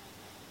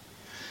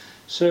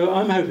 So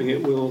I'm hoping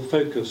it will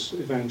focus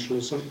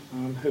evangelism.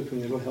 I'm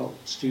hoping it'll help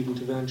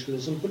student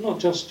evangelism, but not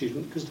just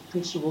student, because the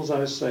principles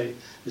I say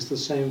is the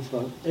same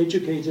for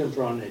educated and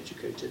for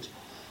uneducated.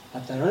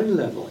 At their own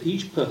level,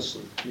 each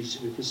person needs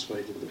to be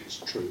persuaded that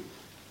it's true.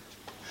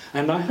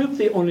 And I hope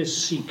the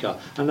honest seeker,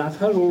 and I've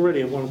heard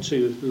already of one or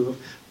two who have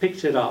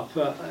picked it up,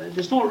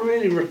 it's not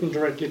really written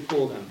directly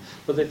for them,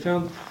 but they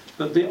found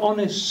that the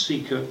honest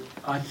seeker,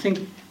 I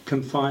think,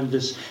 can find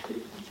this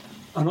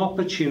an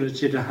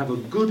opportunity to have a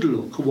good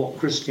look at what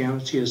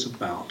Christianity is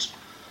about,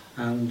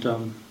 and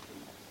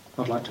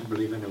I'd like to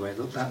believe anyway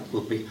that that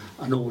will be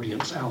an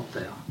audience out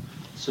there.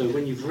 So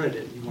when you've read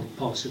it, you want to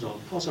pass it on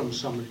to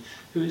somebody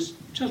who is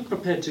just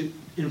prepared to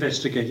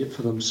investigate it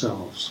for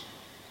themselves.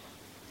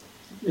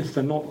 If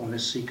they're not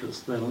honest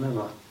seekers, they'll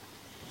never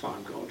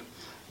find God.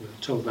 We're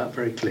told that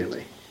very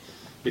clearly.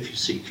 If you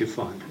seek, you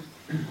find.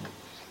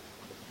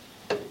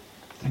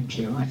 Thank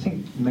you. I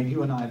think maybe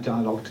you and I have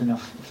dialogued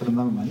enough for the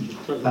moment.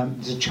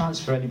 There's a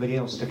chance for anybody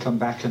else to come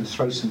back and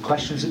throw some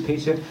questions at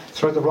Peter.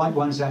 Throw the right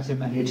ones at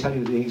him and he'll tell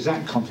you the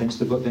exact contents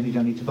of the book, then you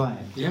don't need to buy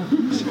it. Yeah.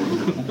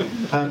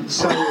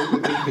 So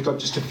we've got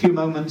just a few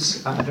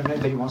moments. I don't know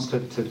if anybody wants to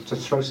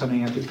throw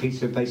something at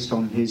Peter based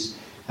on his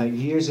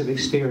years of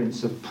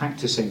experience of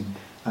practicing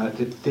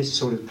this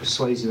sort of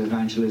persuasive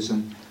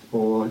evangelism,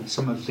 or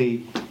some of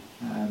the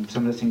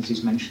things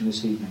he's mentioned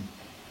this evening.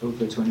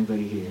 Over to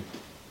anybody here.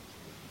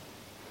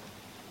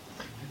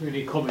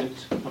 Any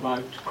comment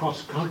about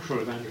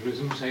cross-cultural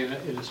evangelism, say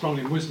in a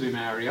strongly Muslim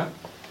area,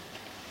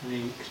 and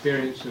the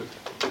experience of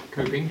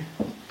coping?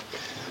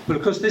 But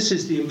of course, this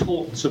is the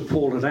importance of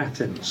Paul at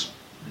Athens.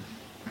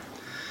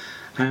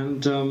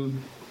 And,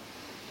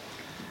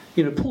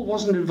 Paul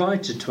wasn't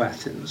invited to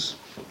Athens.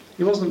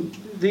 He wasn't.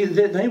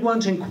 They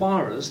weren't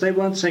inquirers. They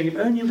weren't saying, if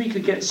only we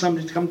could get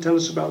somebody to come tell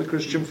us about the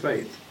Christian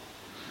faith.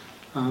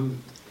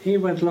 He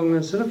went along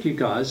and said, look, you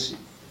guys,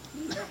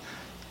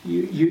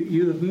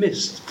 you have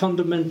missed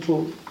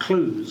fundamental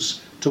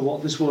clues to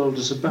what this world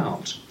is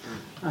about.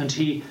 And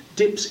he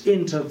dips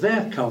into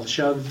their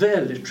culture,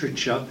 their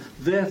literature,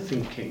 their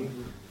thinking,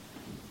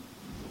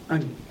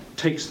 and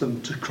takes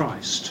them to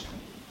Christ.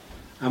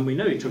 And we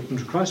know he took them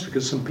to Christ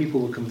because some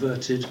people were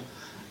converted.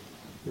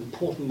 An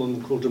important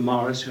woman called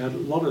Damaris, who had a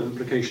lot of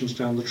implications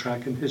down the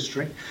track in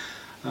history.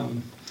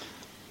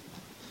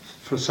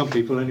 For some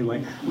people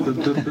anyway.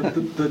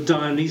 The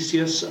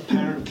Dionysius,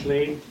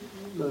 apparently,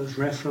 there's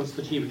reference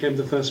that he became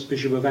the first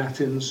bishop of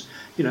Athens.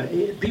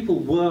 People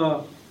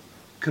were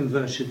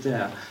converted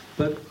there.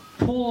 But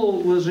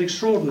Paul was an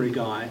extraordinary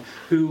guy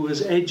who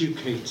was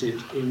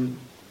educated in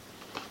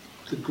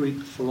the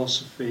Greek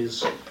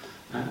philosophies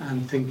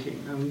and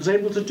thinking, and was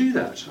able to do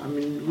that. I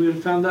mean, we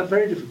found that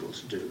very difficult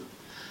to do.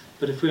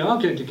 But if we are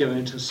going to go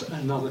into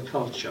another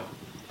culture,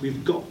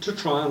 we've got to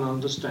try and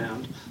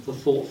understand the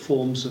thought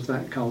forms of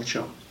that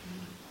culture.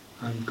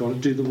 And got to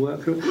do the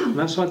work. And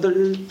that's why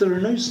there are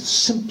no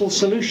simple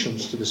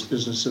solutions to this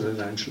business of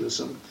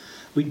evangelism.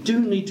 We do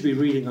need to be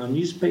reading our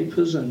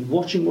newspapers and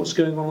watching what's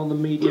going on the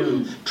media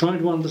and trying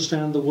to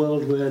understand the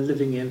world we're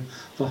living in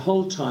the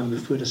whole time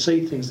if we're to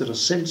say things that are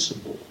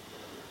sensible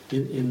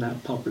in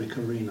that public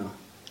arena.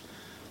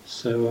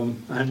 So,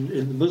 and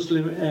in the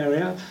Muslim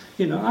area,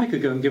 I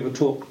could go and give a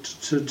talk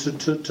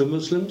to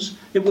Muslims.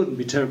 It wouldn't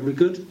be terribly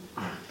good.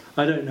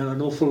 I don't know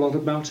an awful lot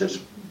about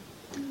it.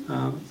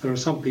 There are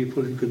some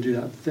people who can do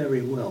that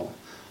very well.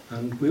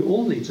 And we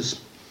all need to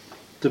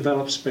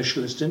develop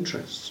specialist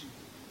interests.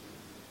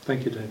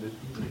 Thank you, David.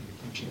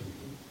 Thank you.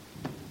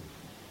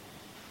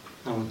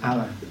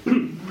 Alan.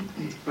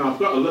 I've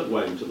got a little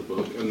way into the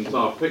book, and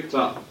so I've picked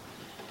up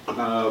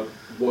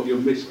what your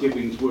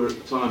misgivings were at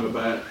the time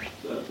about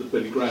the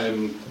Billy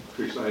Graham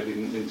crusade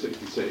in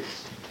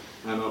 '66,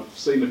 and I've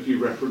seen a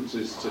few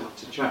references to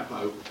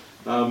Chapo.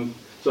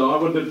 So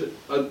I wondered,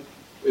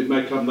 it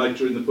may come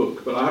later in the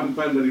book, but I haven't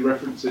found any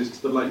references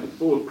to the Leighton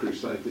Ford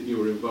crusade that you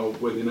were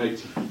involved with in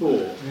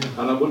 '84, and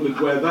I wondered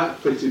where that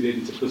fitted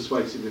into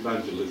persuasive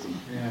evangelism.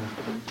 Yeah.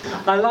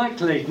 I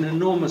liked Leighton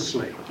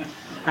enormously,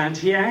 and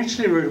he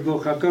actually wrote a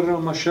book, I've got it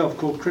on my shelf,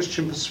 called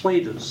Christian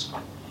Persuaders,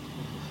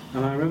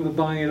 and I remember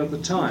buying it at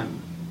the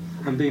time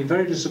and being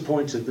very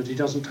disappointed that he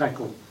doesn't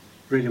tackle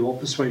really what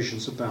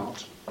persuasion's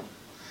about.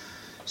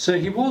 So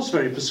he was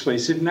very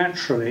persuasive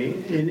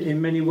naturally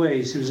in many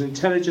ways. He was an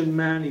intelligent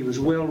man, he was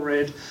well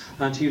read,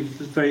 and he was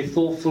very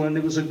thoughtful, and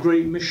it was a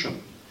great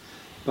mission.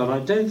 But I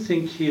don't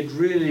think he had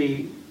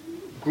really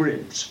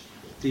gripped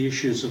the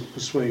issues of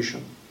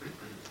persuasion.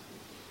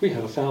 We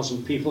had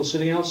 1,000 people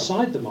sitting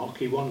outside the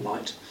marquee one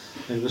night.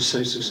 It was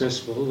so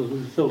successful that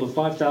we filled a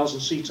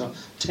 5,000-seater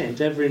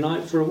tent every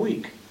night for a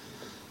week.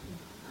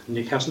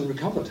 Nick hasn't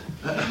recovered.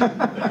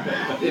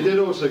 It did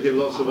also give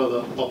lots of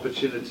other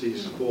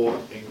opportunities for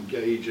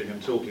engaging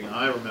and talking.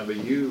 I remember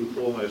you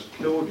almost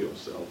killed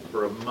yourself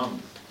for a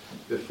month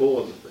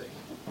before the thing,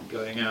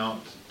 going out,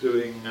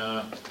 doing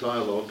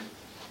dialogue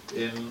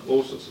in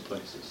all sorts of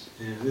places.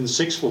 Yeah, in the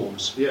sixth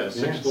forms. Yeah,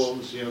 sixth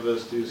forms,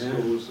 universities,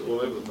 schools,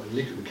 all over the place.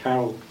 Nick and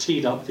Carol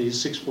teed up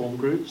these sixth form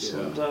groups,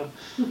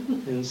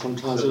 and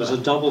sometimes So it was a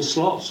double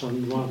slot,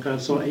 and one kind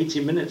of sort of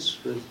 80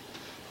 minutes with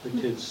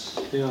the kids.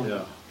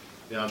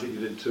 Yeah, I think you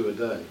did 2 a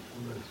day.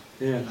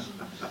 Yeah.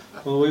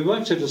 Well, we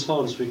worked it as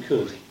hard as we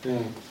could.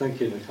 Yeah. Thank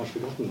you, Nick. I've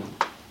forgotten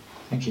that.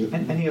 Thank you.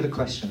 Any other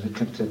questions that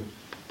come to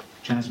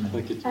Jasmine?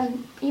 Thank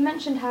you. You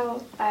mentioned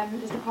how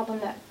there's the problem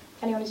that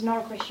anyone who's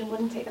not a Christian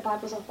wouldn't take the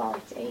Bible's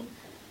authority.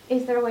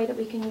 Is there a way that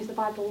we can use the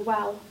Bible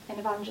well in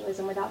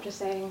evangelism without just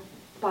saying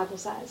the Bible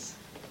says?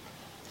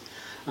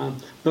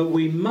 But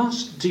we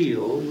must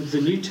deal with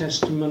the New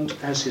Testament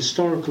as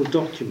historical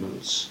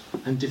documents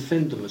and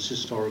defend them as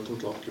historical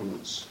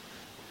documents.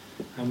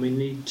 and we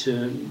need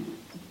to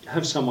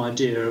have some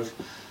idea of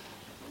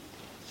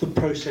the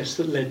process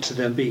that led to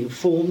them being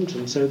formed,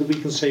 and so that we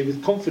can say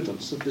with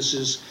confidence that this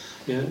is,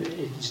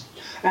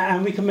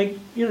 and we can make,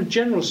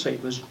 general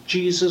statements.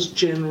 Jesus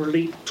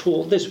generally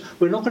taught this.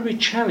 We're not going to be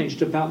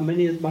challenged about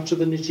much of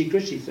the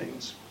nitty-gritty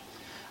things.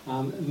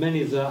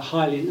 Many of the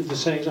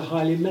sayings are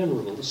highly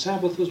memorable. The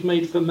Sabbath was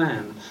made for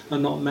man,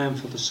 and not man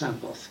for the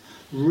Sabbath.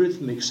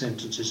 Rhythmic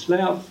sentences. Lay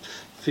up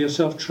for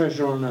yourself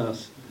treasure on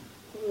earth,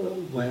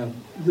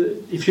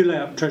 if you lay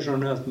up treasure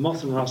on earth,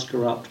 moth and rust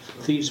corrupt,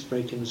 thieves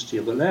break in and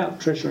steal. But lay up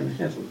treasure in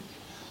heaven,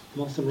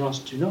 moth and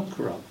rust do not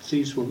corrupt,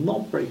 thieves will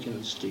not break in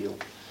and steal.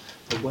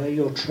 But where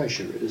your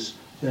treasure is,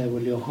 there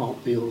will your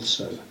heart be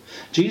also.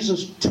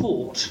 Jesus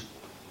taught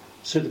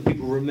so that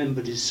people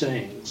remembered his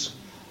sayings.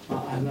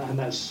 And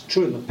that's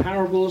true in the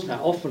parables. They're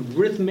often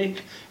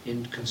rhythmic,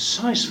 in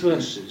concise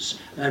verses,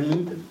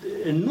 and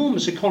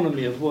enormous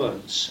economy of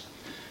words.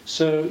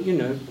 So,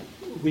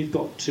 we've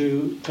got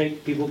to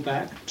take people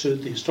back to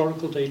the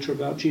historical data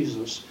about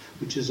Jesus,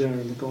 which is there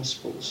in the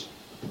Gospels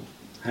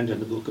and in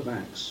the book of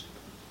Acts.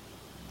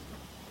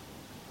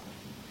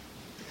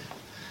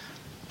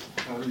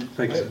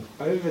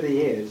 Over the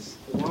years,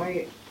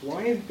 why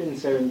have you been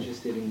so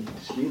interested in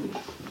students?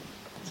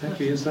 Thank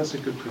you. Yes, that's a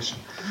good question.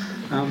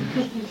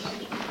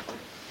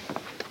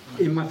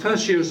 In my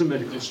first year as a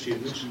medical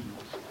student,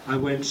 I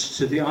went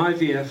to the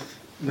IVF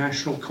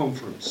National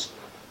Conference,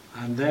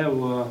 and there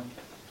were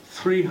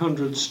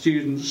 300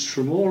 students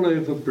from all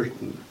over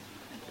Britain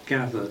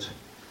gathered,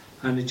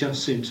 and it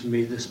just seemed to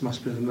me this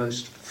must be the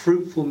most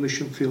fruitful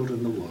mission field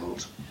in the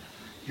world.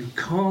 You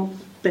can't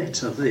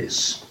better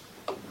this.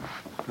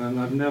 And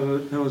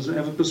no one's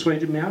ever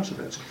persuaded me out of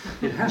it.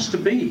 It has to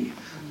be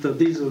that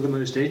these are the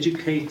most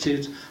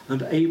educated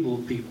and able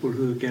people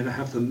who are going to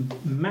have the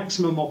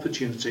maximum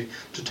opportunity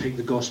to take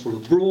the gospel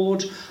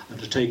abroad, and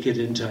to take it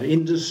into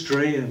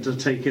industry, and to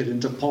take it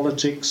into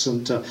politics,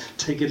 and to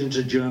take it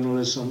into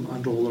journalism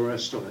and all the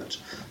rest of it.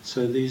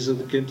 So these are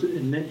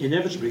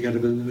inevitably going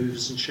to be the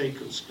movers and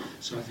shakers.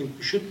 So I think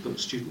we should put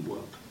student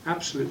work,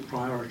 absolute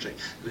priority,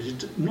 but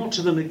not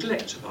to the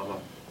neglect of other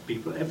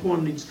people.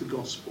 Everyone needs the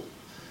gospel.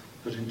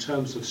 But in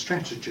terms of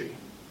strategy,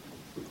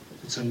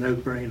 it's a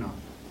no-brainer.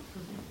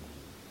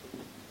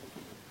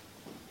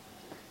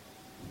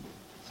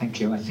 Thank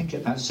you. I think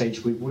at that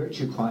stage we've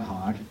worked you quite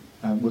hard.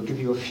 We'll give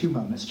you a few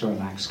moments to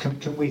relax.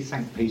 Can we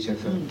thank Peter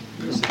for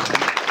this?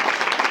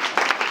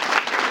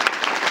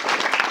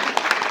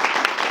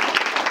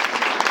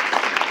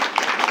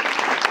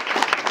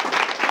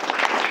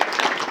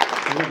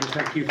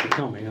 Thank you for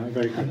coming. I'm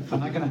very grateful.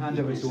 And I'm going to hand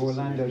over to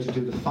Orlando to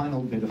do the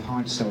final bit of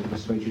hard sell to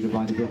persuade you to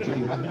buy the book if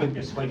you haven't been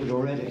persuaded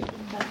already.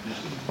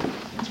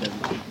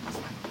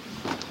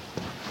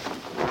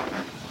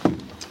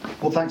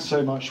 Well, thanks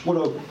so much. What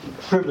a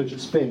privilege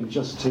it's been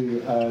just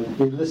to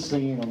be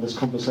listening in on this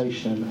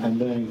conversation and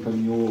learning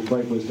from your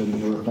great wisdom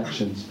and your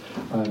reflections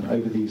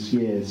over these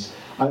years.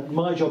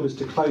 My job is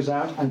to close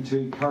out and to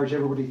encourage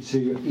everybody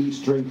to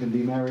eat, drink, and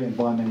be merry and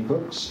buy many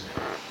books.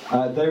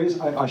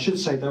 I should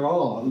say, there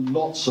are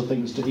lots of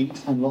things to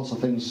eat and lots of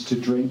things to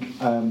drink,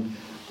 and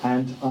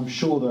I'm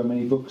sure there are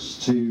many books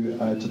to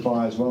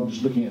buy as well. I'm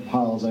just looking at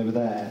piles over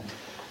there.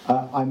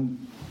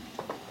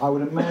 I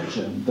would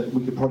imagine that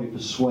we could probably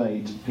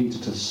persuade Peter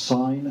to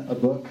sign a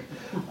book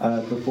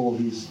before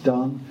he's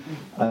done.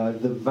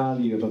 The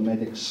value of a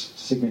medic's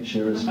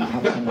signature is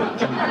perhaps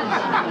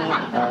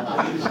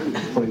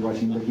probably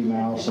writing Mickey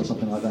Mouse or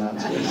something like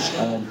that.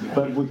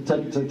 But we'll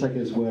take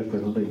his word for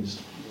it at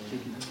least.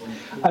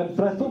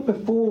 But I thought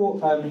before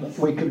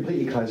we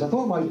completely close, I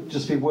thought it might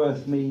just be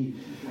worth me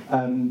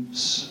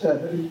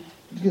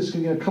just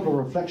giving a couple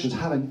of reflections,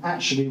 having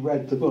actually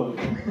read the book.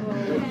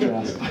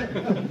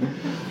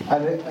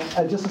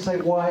 And just to say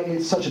why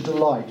it's such a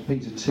delight,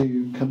 Peter,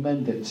 to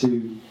commend it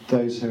to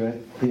those who are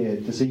here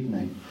this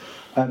evening.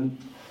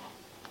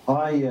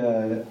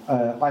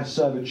 I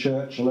serve a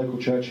church, a local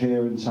church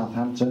here in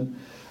Southampton.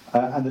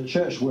 And the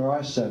church where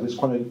I serve is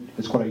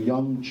quite a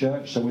young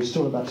church, so we're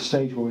still at that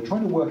stage where we're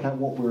trying to work out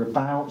what we're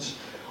about,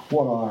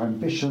 what our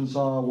ambitions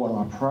are, what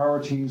our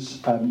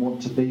priorities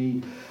want to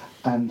be,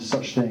 and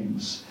such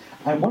things.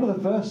 And one of the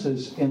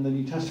verses in the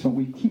New Testament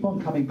we keep on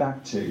coming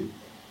back to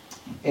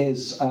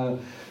is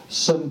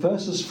some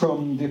verses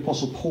from the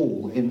Apostle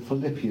Paul in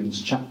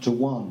Philippians chapter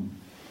 1,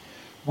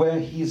 where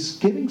he's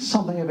giving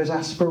something of his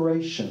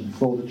aspiration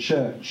for the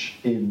church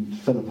in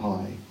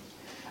Philippi.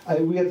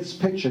 We have this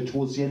picture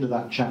towards the end of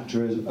that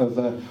chapter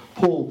of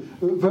Paul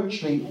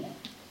virtually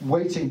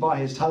waiting by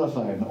his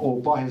telephone or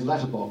by his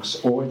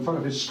letterbox or in front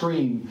of his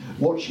screen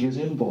watching his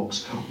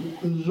inbox,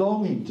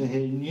 longing to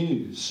hear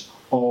news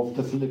of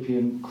the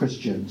Philippian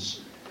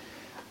Christians.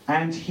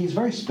 And he's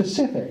very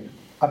specific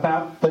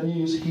about the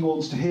news he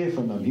wants to hear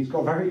from them. He's got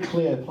a very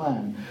clear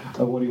plan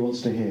of what he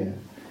wants to hear.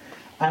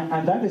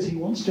 And that is, he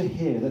wants to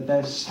hear that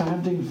they're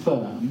standing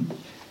firm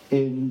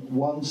in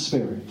one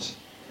spirit,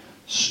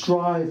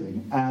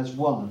 striving as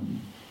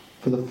one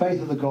for the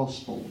faith of the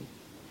gospel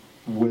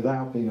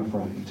without being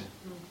afraid.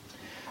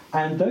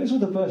 And those were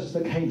the verses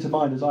that came to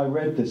mind as I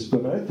read this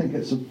book. I don't think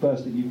it's a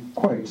verse that you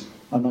quote.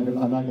 I'm not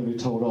going to be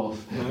told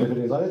off if it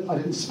is. I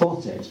didn't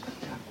spot it.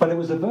 But it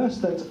was a verse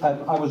that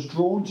I was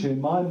drawn to in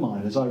my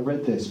mind as I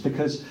read this,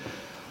 because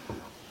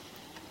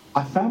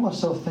I found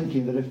myself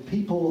thinking that if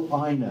people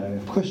I know,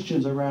 if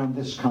Christians around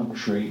this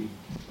country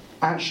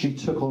actually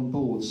took on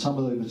board some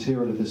of the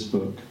material of this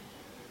book,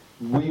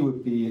 we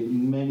would be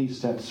many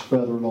steps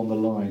further along the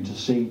line to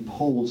seeing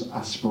Paul's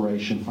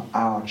aspiration for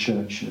our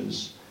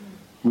churches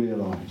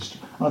realised.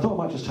 And I thought I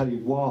might just tell you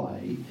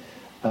why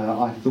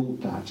I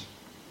thought that.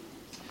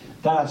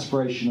 That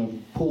aspiration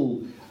of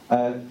Paul,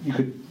 you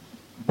could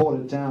boil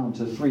it down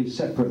to three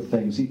separate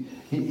things.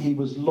 He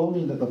was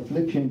longing that the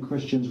Philippian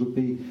Christians would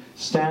be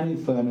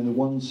standing firm in the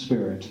one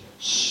spirit,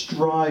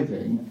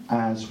 striving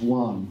as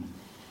one.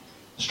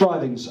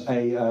 Striving's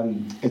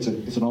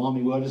it's an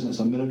army word, isn't it? It's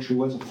a military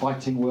word, it's a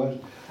fighting word.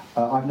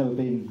 I've never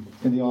been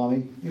in the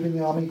army. You've been in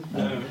the army?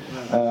 No.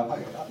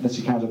 Unless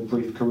you count a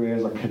brief career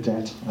as a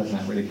cadet. I don't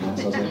know, really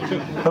counts, does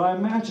it? But I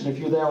imagine if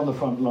you're there on the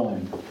front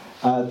line,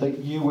 that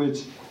you would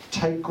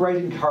take great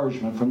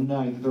encouragement from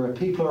knowing that there are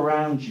people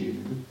around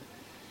you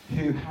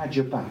who had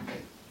your back.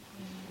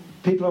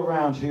 People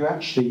around who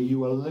actually you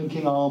were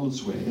linking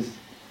arms with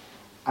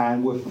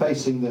and were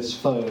facing this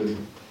foe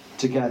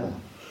together.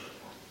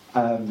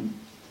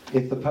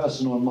 If the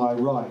person on my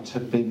right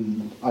had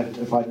been,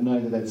 if I'd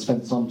known that they'd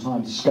spent some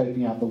time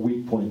scoping out the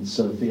weak points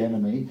of the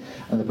enemy,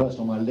 and the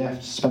person on my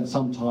left spent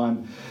some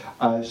time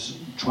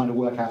trying to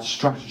work out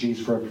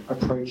strategies for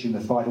approaching the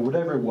fight, or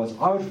whatever it was,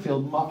 I would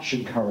feel much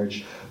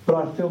encouraged. But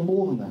I'd feel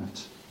more than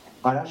that.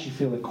 I'd actually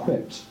feel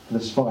equipped for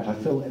this fight. I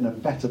feel in a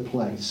better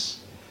place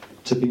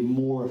to be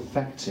more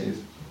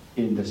effective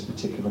in this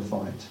particular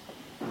fight.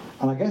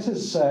 And I guess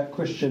as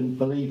Christian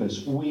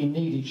believers, we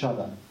need each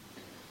other.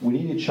 We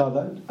need each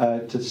other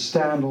to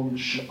stand on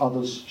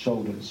others'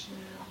 shoulders.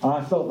 And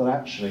I felt that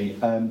actually,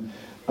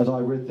 as I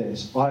read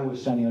this, I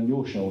was standing on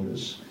your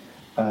shoulders,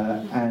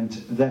 and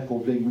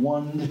therefore being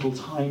one little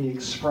tiny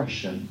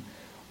expression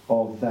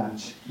of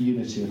that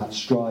unity, of that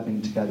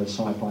striving together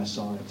side by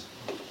side.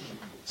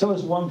 So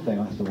that's one thing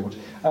I thought.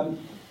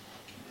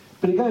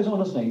 But he goes on,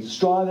 doesn't he?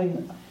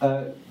 Striving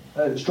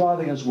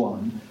as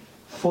one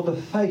for the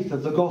faith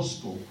of the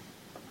gospel.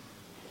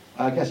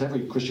 I guess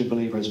every Christian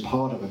believer is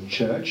part of a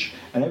church,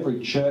 and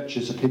every church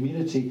is a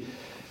community.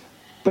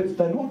 But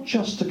they're not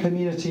just a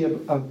community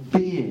of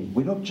being.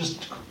 We're not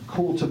just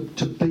called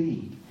to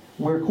be.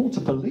 We're called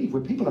to believe.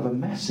 We're people of a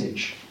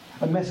message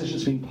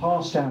that's been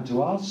passed down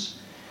to us,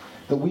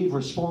 that we've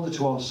responded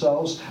to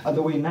ourselves, and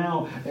that we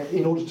now,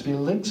 in order to be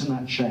linked in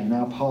that chain,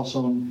 now pass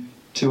on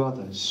to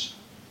others.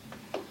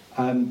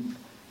 And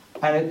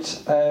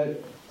it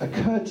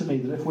occurred to me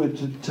that if we're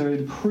to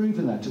improve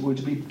in that, if we're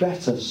to be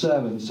better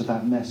servants of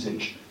that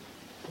message,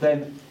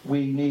 then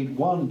we need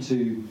one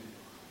to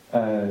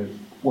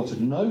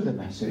know the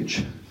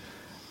message,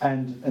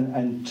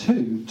 and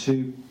two,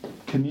 to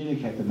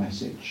communicate the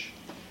message.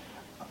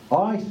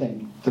 I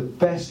think the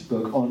best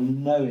book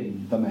on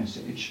knowing the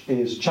message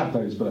is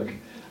Chapo's book,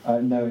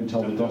 Know and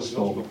Tell the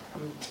Gospel,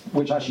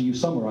 which actually you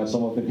summarise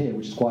some of it here,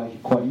 which is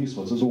quite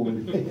useful. So it's all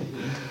in here.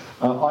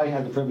 I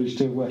had the privilege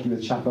of working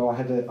with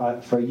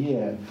Chapo. For a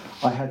year,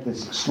 I had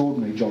this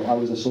extraordinary job. I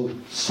was a sort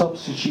of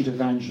substitute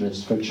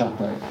evangelist for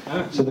Chapo.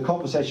 So the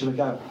conversation would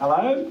go,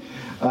 "Hello,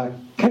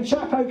 can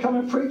Chapo come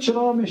and preach at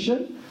our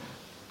mission?"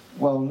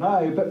 "Well,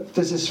 no, but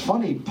there's this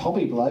funny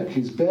pobby bloke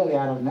who's barely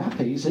out of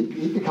nappies.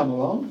 He could come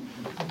along."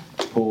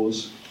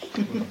 Pause.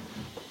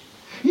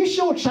 "You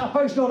sure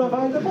Chapo's not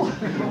available?"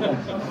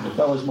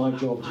 That was my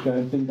job, to go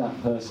and be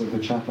that person for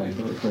Chapo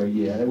for a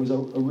year. It was a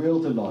real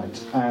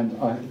delight, and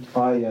I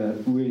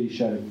really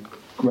showed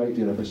a great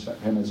deal of respect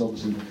for him, as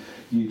obviously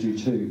you do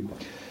too.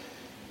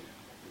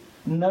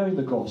 Knowing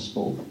the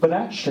gospel, but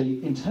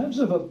actually, in terms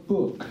of a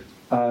book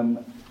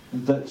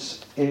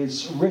that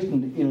is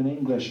written in an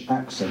English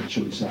accent,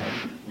 shall we say,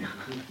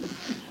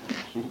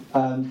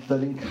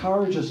 that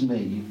encourages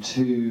me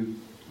to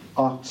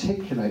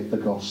articulate the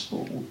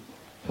gospel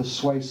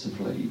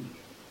persuasively,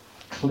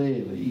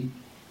 clearly,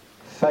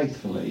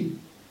 faithfully,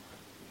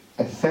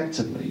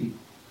 effectively,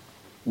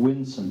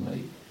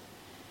 winsomely,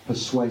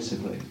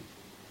 persuasively.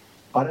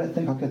 I don't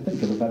think I could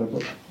think of a better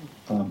book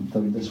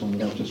than this one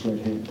that I've just read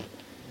here.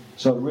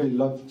 So I'd really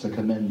love to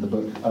commend the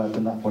book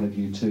from that point of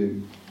view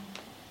too.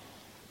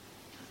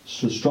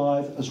 So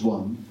strive as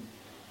one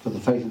for the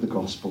faith of the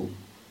gospel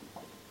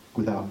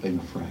without being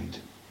afraid.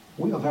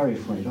 We are very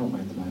afraid, aren't we,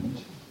 at the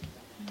moment?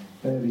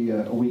 Barely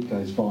a week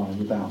goes by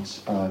without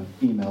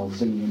emails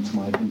zinging into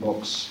my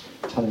inbox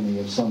telling me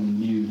of some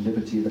new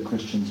liberty that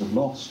Christians have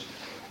lost,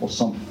 or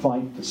some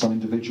fight that some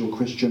individual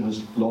Christian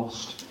has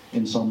lost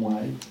in some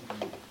way.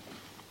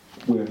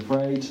 We're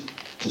afraid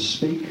to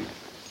speak.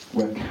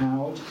 We're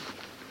cowed.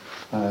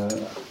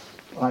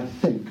 I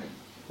think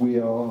we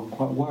are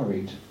quite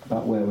worried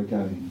about where we're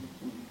going.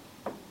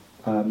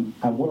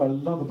 And what I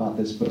love about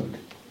this book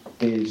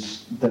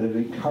is that it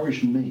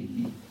encouraged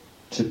me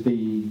to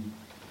be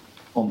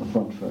on the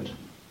front foot,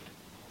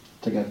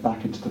 to get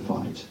back into the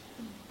fight,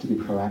 to be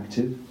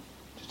proactive,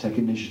 to take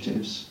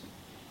initiatives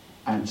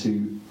and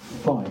to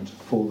fight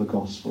for the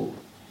gospel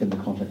in the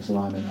context that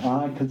I'm in. And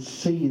I could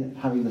see that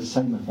having the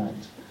same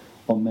effect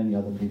on many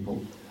other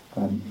people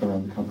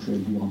around the country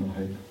and beyond, I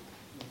hope.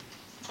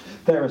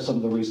 There are some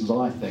of the reasons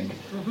I think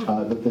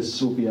that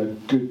this will be a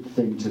good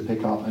thing to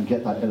pick up and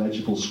get that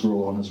illegible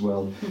scrawl on as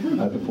well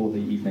before the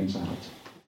evening's out.